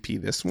on the EP,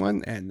 this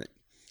one? And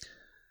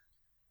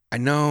I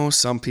know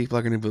some people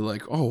are going to be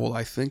like, oh, well,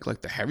 I think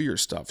like the heavier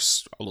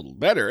stuff's a little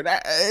better.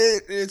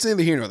 It's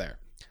neither here nor there.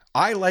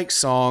 I like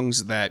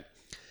songs that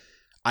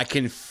I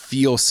can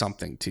feel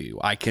something to.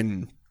 I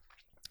can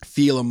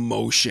feel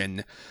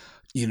emotion.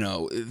 You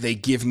know, they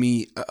give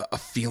me a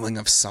feeling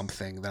of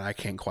something that I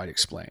can't quite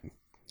explain.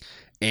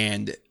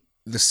 And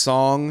the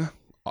song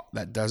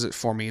that does it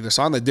for me, the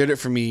song that did it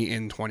for me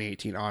in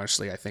 2018,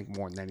 honestly, I think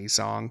more than any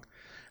song.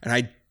 And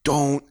I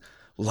don't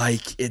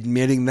like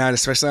admitting that,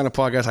 especially on a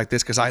podcast like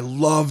this, because I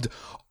loved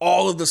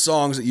all of the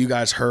songs that you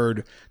guys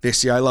heard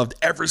this year. I loved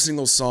every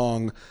single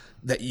song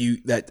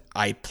that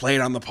I played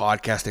on the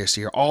podcast this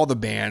year. All the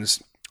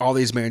bands, all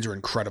these bands are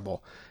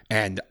incredible.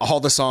 And all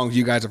the songs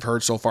you guys have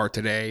heard so far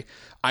today,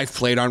 I've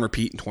played on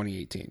repeat in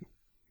 2018.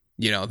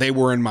 You know, they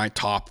were in my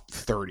top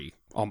 30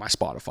 on my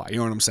Spotify. You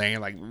know what I'm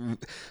saying? Like,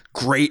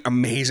 great,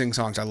 amazing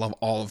songs. I love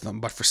all of them.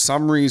 But for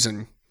some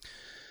reason,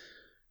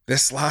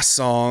 this last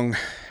song,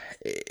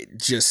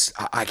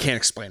 I can't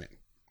explain it.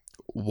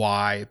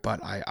 Why?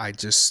 But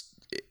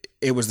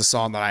it was the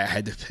song that I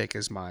had to pick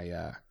as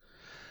my,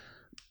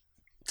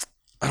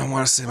 I don't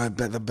want to say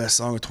the best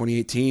song of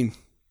 2018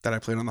 that I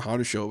played on the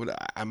Hodder show,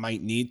 but I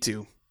might need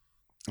to.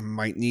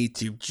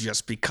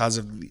 Just because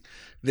of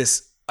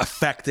this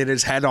effect it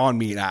has had on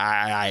me.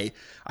 I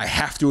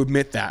have to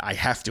admit that. I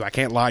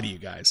can't lie to you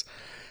guys.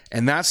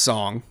 And that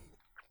song,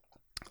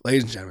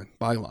 ladies and gentlemen,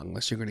 by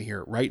Lungless, you're going to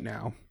hear it right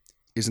now,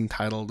 is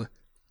entitled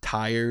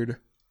Tired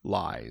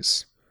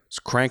Lies.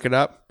 So crank it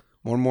up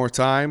one more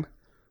time.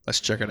 Let's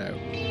check it out.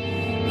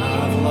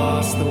 I've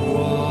lost the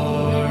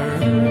war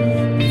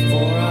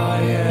before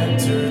I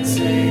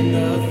entertain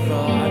the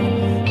thought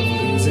of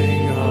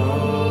losing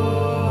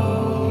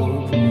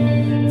hope.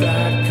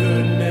 That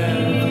could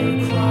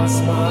never cross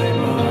my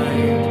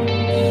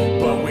mind,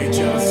 but we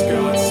just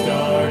got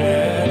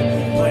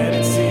started,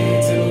 planting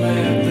seeds and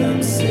let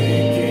them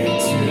sink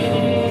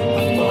into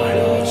a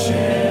final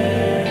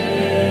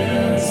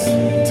chance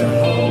to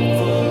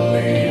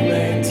hopefully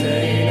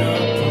maintain a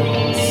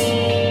pulse.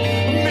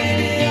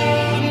 Maybe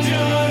I'm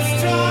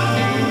just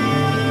tired.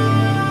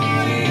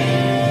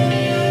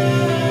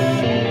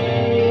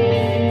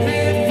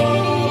 If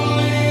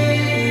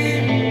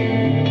only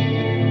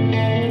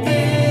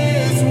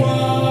this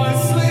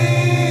was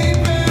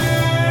sleeping.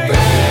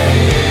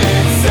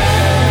 Fading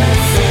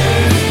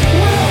senses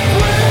will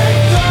break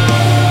the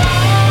line.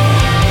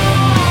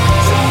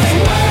 Just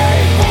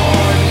wait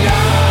for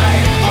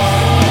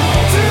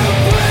nightfall to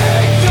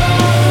break the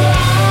line.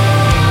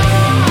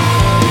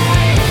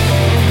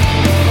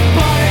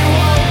 But it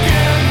won't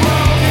get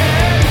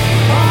broken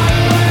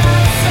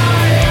unless I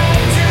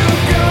have to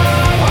go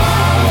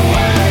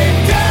away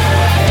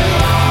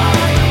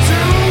daylight to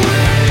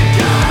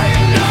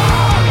regain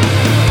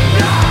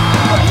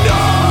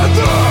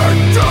another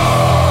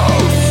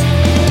dose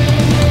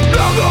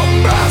of the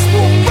mass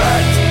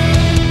movement.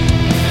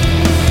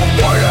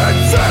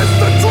 Avoidance is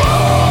the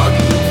drug,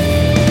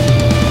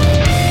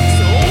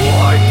 so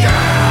I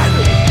can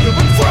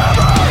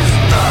traverse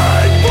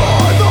pain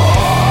for the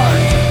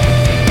heart,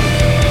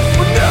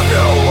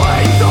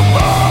 manipulate the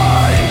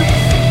mind,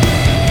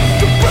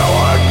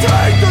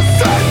 debilitate the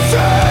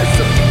senses,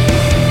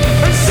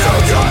 and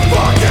shoot your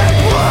fucking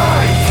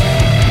brains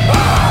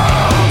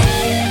out.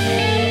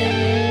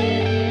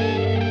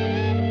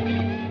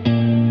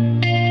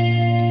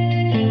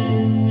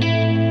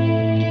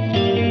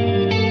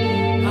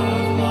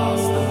 I've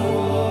lost the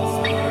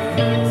war.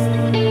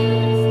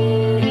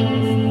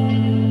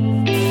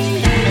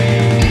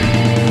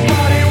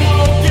 But it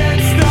won't get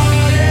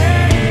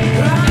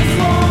started as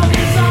long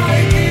as I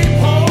keep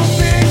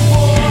hoping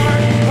for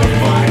a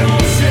final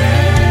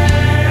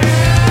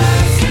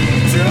chance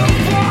to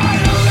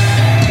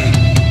finally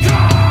go.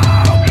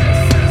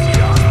 This is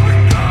just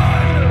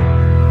begun.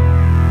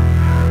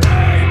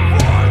 Aim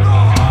for the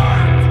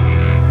heart.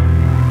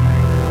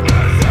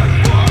 This is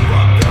far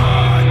from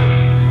done.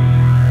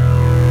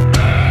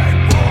 Aim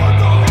for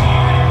the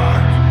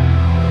heart.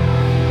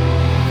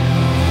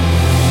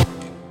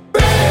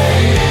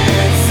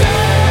 Fading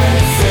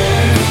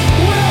senses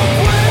will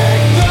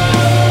break the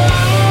line.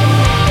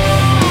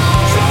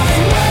 Just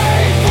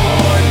wait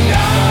for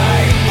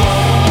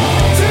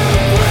nightfall to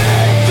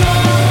break the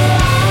line.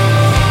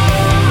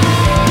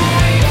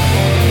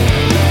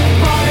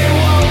 But it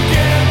won't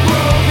get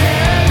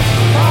broken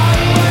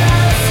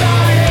unless I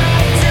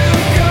have to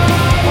go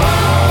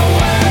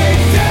away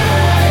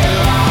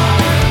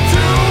daylight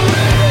to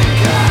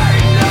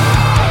regain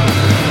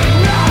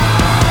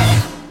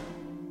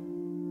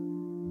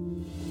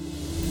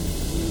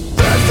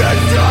This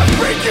is just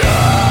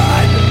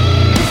begun.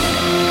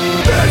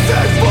 This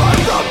is far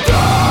from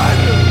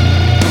done.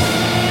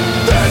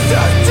 This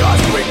is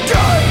just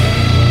begun.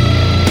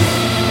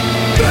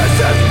 This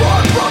is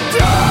far from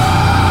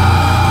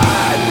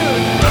done.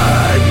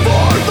 Aim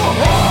for the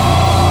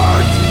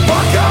heart.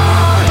 Fuck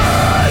on.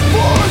 Aim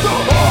for the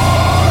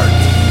heart.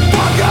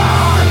 Fuck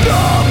on.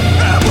 Numb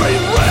every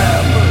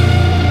limb.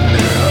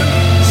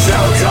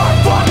 Shoot your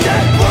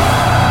fucking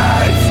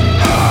brains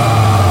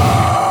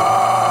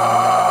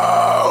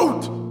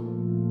out.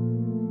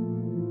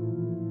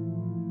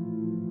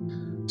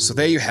 So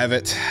there you have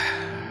it.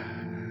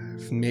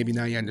 Maybe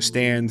now you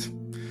understand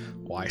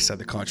why I said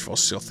the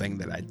controversial thing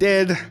that I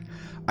did.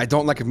 I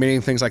don't like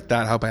admitting things like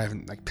that. I hope I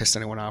haven't like pissed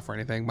anyone off or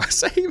anything by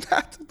saying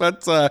that.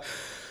 But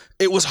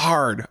it was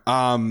hard.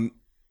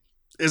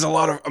 There's a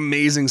lot of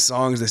amazing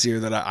songs this year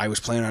that I was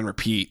playing on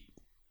repeat.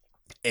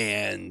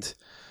 And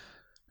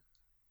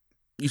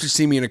You Should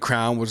See Me in a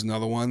Crown was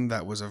another one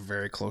that was a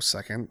very close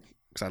second.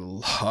 Because I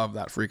love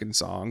that freaking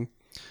song.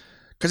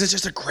 Because it's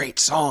just a great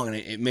song, and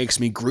it makes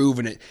me groove,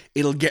 and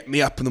it'll get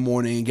me up in the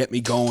morning and get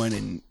me going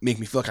and make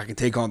me feel like I can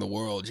take on the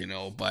world, you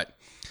know. But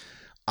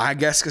I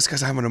guess it's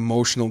because I'm an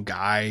emotional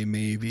guy,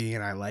 maybe,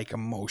 and I like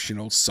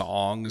emotional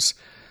songs.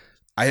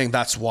 I think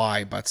that's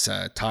why, but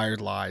Tired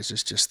Lies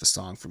is just the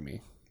song for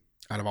me.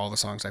 Out of all the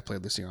songs I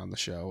played this year on the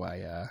show,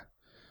 I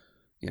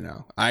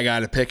got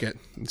to pick it.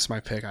 It's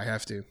my pick. I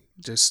have to.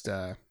 Just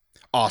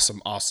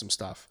awesome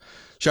stuff.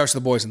 Shout out to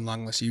the boys in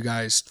Lungless. You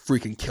guys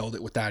freaking killed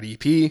it with that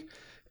EP.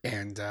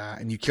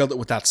 And you killed it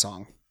with that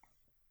song.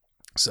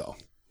 So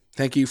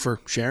thank you for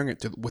sharing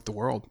it with the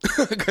world.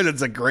 Because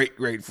it's a great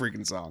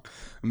freaking song.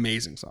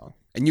 Amazing song.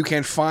 And you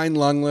can find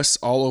Lungless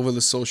all over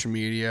the social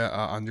media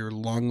under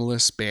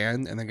Lungless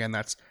Band. And again,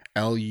 that's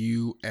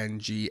LUNGLESS,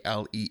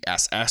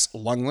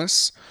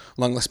 Lungless.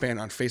 Lungless Band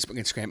on Facebook,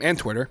 Instagram, and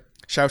Twitter.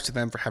 Shouts to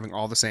them for having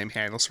all the same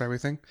handles for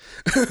everything.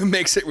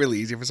 Makes it really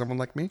easy for someone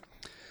like me.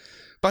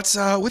 But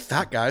with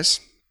that,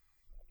 guys,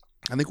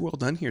 I think we're all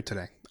done here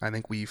today. I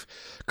think we've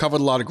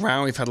covered a lot of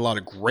ground. We've had a lot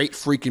of great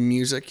freaking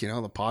music. You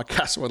know, the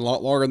podcast went a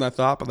lot longer than I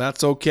thought, but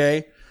that's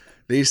okay.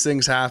 These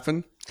things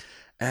happen.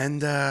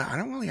 And I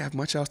don't really have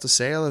much else to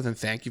say other than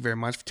thank you very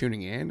much for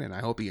tuning in. And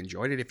I hope you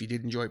enjoyed it. If you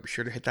did enjoy it, be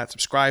sure to hit that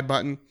subscribe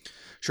button.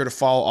 Sure to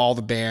follow all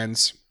the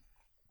bands.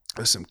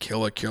 There's some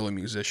killer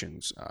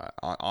musicians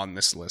on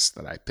this list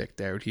that I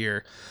picked out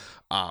here.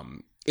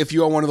 If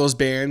you are one of those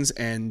bands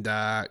and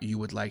you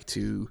would like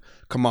to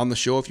come on the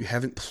show, if you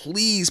haven't,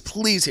 please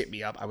hit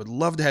me up. I would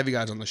love to have you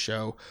guys on the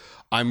show.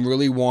 I'm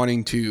really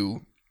wanting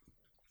to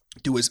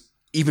do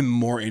even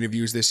more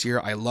interviews this year.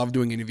 I love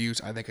doing interviews.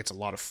 I think it's a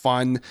lot of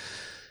fun.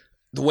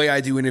 The way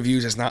I do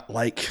interviews is not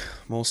like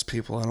most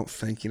people, I don't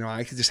think.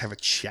 I could just have a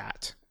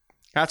chat.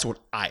 That's what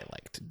I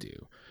like to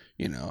do.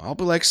 I'll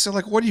be like, so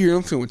what are your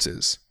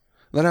influences?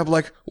 Then I'll be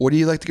like, what do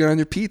you like to get on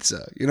your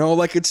pizza?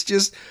 It's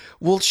just,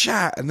 we'll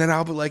chat. And then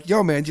I'll be like,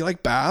 yo, man, do you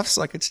like baths?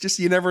 It's just,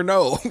 you never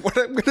know what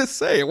I'm going to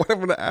say, what I'm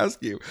going to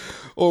ask you,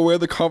 or where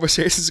the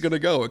conversation is going to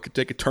go. It could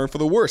take a turn for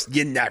the worst.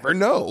 You never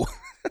know.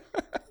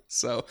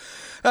 So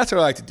that's what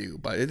I like to do.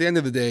 But at the end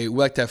of the day, we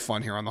like to have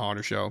fun here on the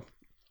Hodder Show.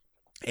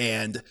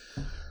 And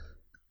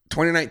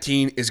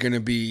 2019 is going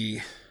to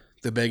be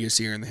the biggest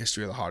year in the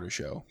history of the Hodder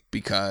Show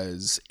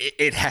because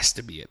it has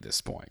to be at this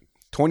point.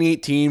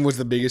 2018 was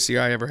the biggest year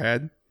I ever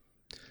had.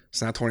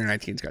 So now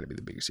 2019's got to be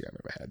the biggest year I've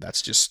ever had.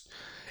 That's just,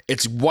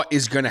 it's what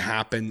is going to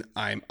happen.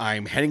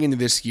 I'm heading into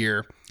this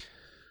year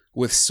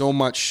with so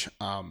much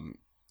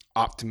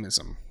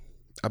optimism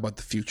about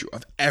the future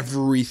of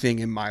everything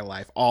in my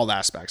life, all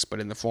aspects, but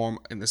in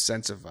the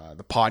sense of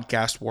the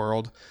podcast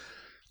world.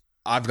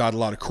 I've got a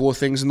lot of cool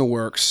things in the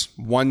works.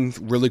 One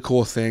really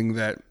cool thing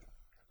that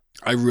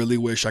I really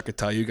wish I could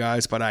tell you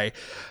guys, but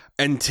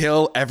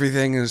until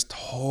everything is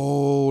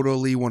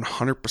totally 100%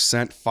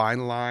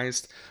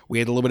 finalized, we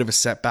had a little bit of a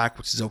setback,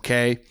 which is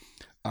okay.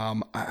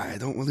 I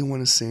don't really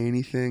want to say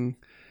anything,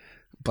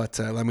 but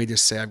let me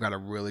just say I've got a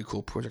really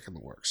cool project in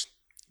the works.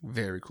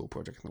 Very cool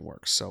project in the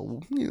works.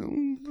 So,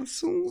 as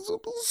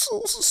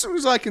soon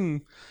as I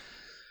can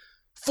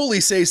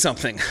fully say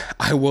something,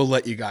 I will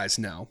let you guys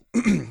know.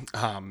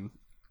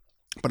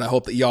 But I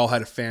hope that y'all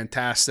had a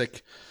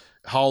fantastic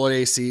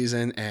holiday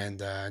season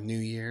and New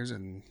Year's,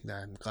 and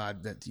I'm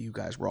glad that you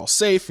guys were all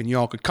safe and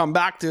y'all could come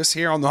back to us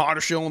here on the Hodder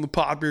Show on the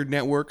Podbeard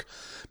Network.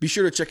 Be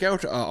sure to check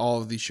out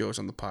all of these shows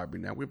on the Podbeard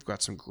Network. We've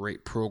got some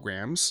great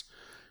programs,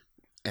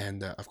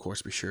 and of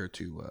course, be sure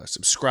to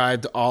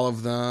subscribe to all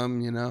of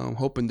them. I'm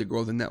hoping to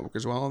grow the network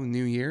as well in the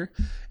new year,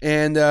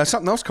 and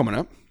something else coming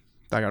up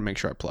that I gotta make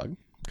sure I plug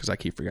because I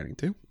keep forgetting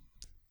to.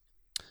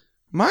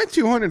 My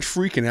 200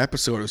 freaking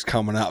episode is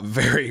coming up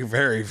very,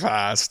 very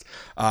fast.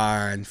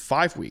 In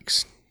 5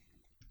 weeks.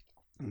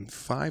 In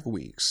 5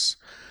 weeks,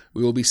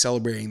 we will be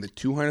celebrating the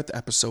 200th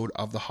episode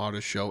of The Hodder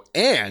Show.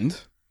 And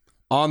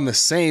on the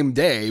same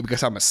day,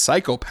 because I'm a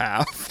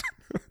psychopath,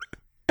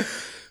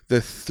 the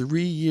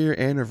 3-year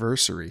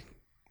anniversary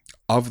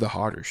of The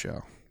Hodder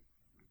Show.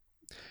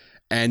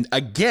 And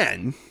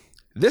again,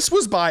 this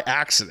was by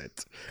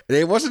accident. And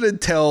it wasn't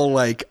until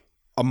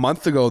a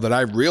month ago that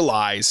I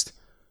realized,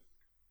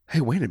 hey,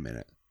 wait a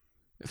minute.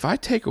 If I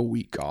take a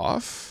week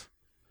off,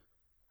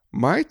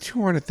 my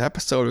 200th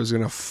episode is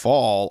going to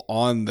fall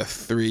on the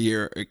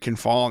 3-year, it can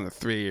fall on the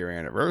 3-year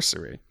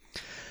anniversary.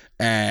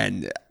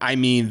 And I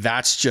mean,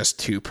 that's just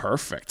too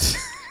perfect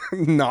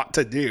not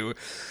to do.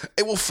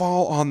 It will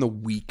fall on the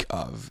week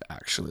of,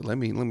 actually. Let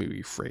me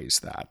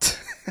rephrase that.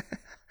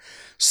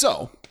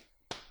 So,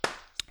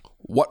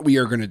 what we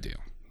are going to do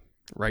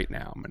right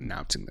now, I'm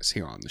announcing this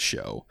here on the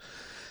show.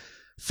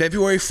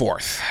 February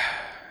 4th.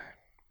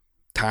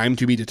 Time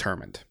to be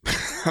determined.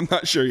 I'm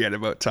not sure yet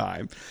about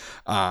time.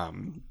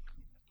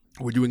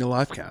 We're doing a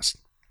live cast.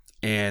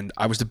 And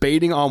I was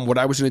debating on what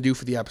I was going to do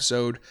for the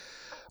episode.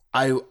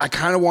 I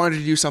kind of wanted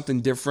to do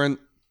something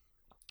different,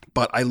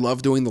 but I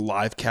love doing the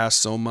live cast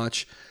so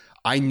much.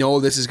 I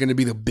know this is going to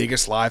be the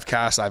biggest live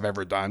cast I've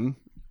ever done,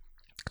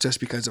 just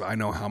because I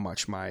know how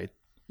much my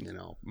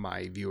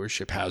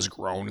viewership has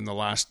grown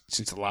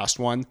since the last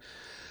one.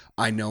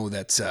 I know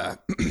that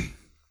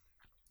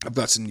I've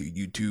got some new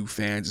YouTube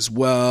fans as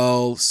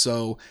well,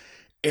 so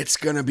it's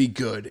going to be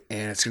good,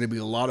 and it's going to be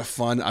a lot of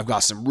fun. I've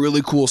got some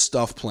really cool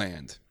stuff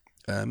planned.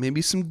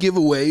 Maybe some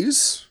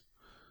giveaways.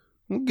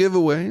 Some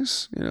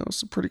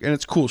pretty, and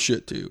it's cool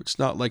shit too. It's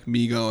not like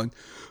me going,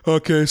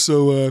 okay,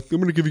 so I'm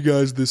going to give you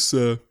guys this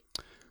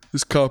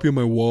copy of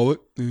my wallet.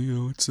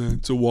 It's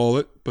a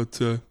wallet,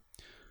 but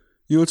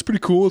it's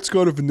pretty cool. It's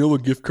got a vanilla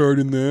gift card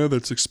in there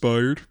that's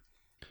expired.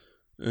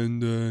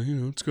 And,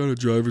 it's got a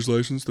driver's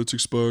license that's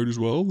expired as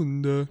well.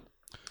 And,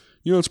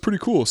 it's pretty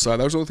cool. So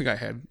that was the only thing I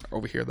had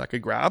over here that I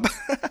could grab.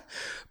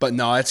 But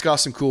no, it's got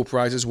some cool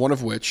prizes, one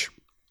of which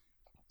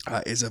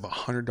is of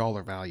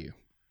 $100 value.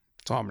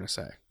 That's all I'm going to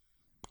say.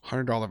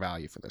 $100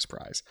 value for this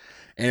prize.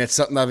 And it's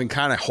something I've been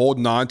kind of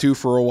holding on to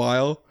for a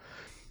while.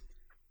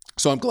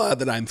 So I'm glad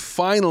that I'm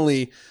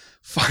finally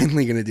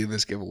going to do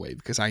this giveaway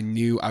because I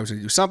knew I was going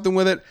to do something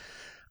with it.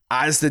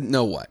 I just didn't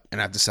know what.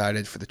 And I've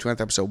decided for the 20th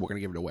episode, we're going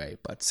to give it away.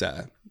 But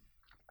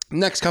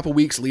next couple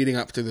weeks leading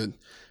up to the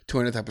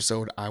 200th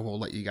episode, I will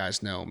let you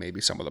guys know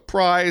maybe some of the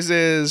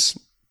prizes.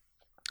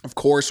 Of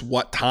course,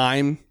 what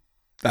time.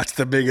 That's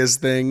the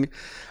biggest thing.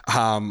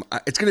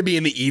 It's going to be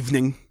in the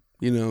evening.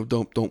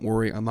 Don't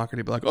worry. I'm not going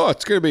to be like, oh,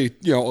 it's going to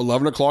be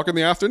 11 o'clock in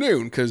the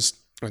afternoon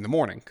or in the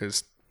morning,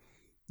 because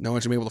no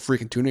one's going to be able to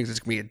freaking tune in because it's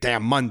going to be a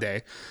damn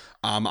Monday.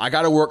 I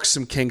got to work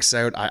some kinks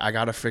out. I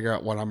got to figure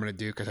out what I'm going to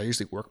do, because I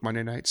usually work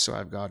Monday nights, so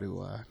I've got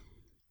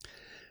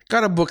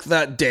to book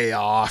that day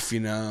off,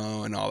 and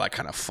all that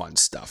kind of fun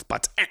stuff.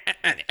 But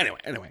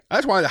anyway, I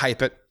just wanted to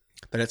hype it,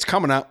 that it's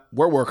coming up.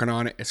 We're working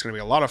on it. It's going to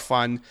be a lot of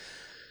fun.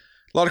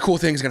 A lot of cool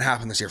things are going to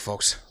happen this year,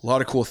 folks. A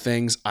lot of cool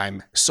things.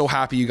 I'm so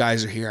happy you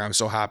guys are here. I'm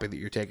so happy that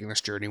you're taking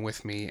this journey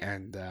with me.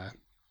 And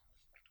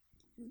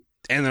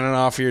ending it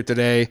off here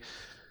today,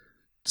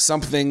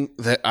 something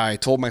that I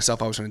told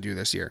myself I was going to do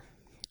this year,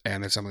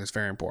 and it's something that's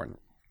very important.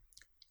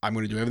 I'm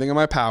going to do everything in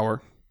my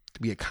power to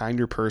be a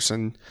kinder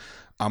person.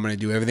 I'm going to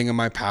do everything in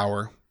my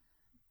power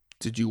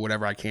to do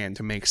whatever I can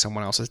to make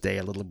someone else's day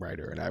a little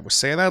brighter. And I was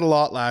saying that a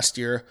lot last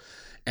year,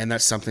 and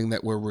that's something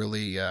that we're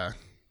really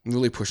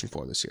pushing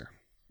for this year.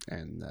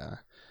 And,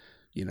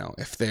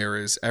 if there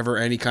is ever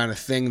any kind of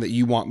thing that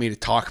you want me to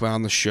talk about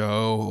on the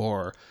show,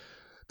 or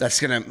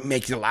that's going to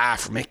make you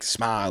laugh or make you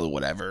smile or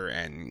whatever,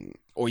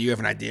 or you have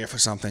an idea for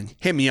something,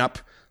 hit me up.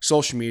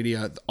 Social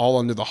media, all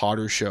under The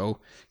Hodder Show.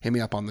 Hit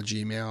me up on the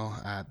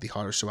Gmail at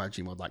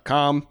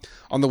thehoddershow@gmail.com.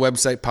 On the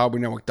website,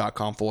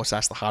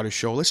 powerbynetwork.com/The Hodder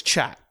Show. Let's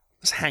chat.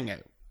 Let's hang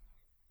out.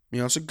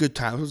 It's a good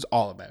time. That's what it's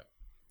all about.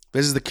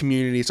 This is the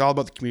community. It's all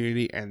about the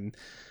community and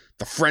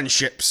the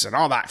friendships and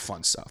all that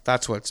fun stuff.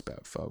 That's what it's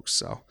about, folks.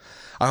 So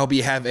I hope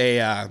you have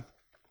a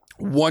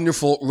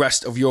wonderful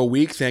rest of your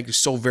week. Thank you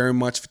so very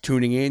much for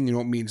tuning in.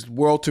 It means the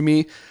world to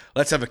me.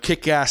 Let's have a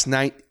kick-ass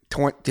night.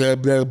 Let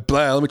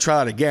me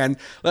try that again.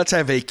 Let's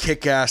have a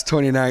kick-ass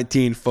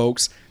 2019,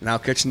 folks. And I'll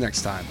catch you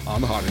next time on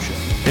The Hodder Show.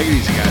 Take it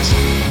easy,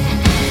 guys.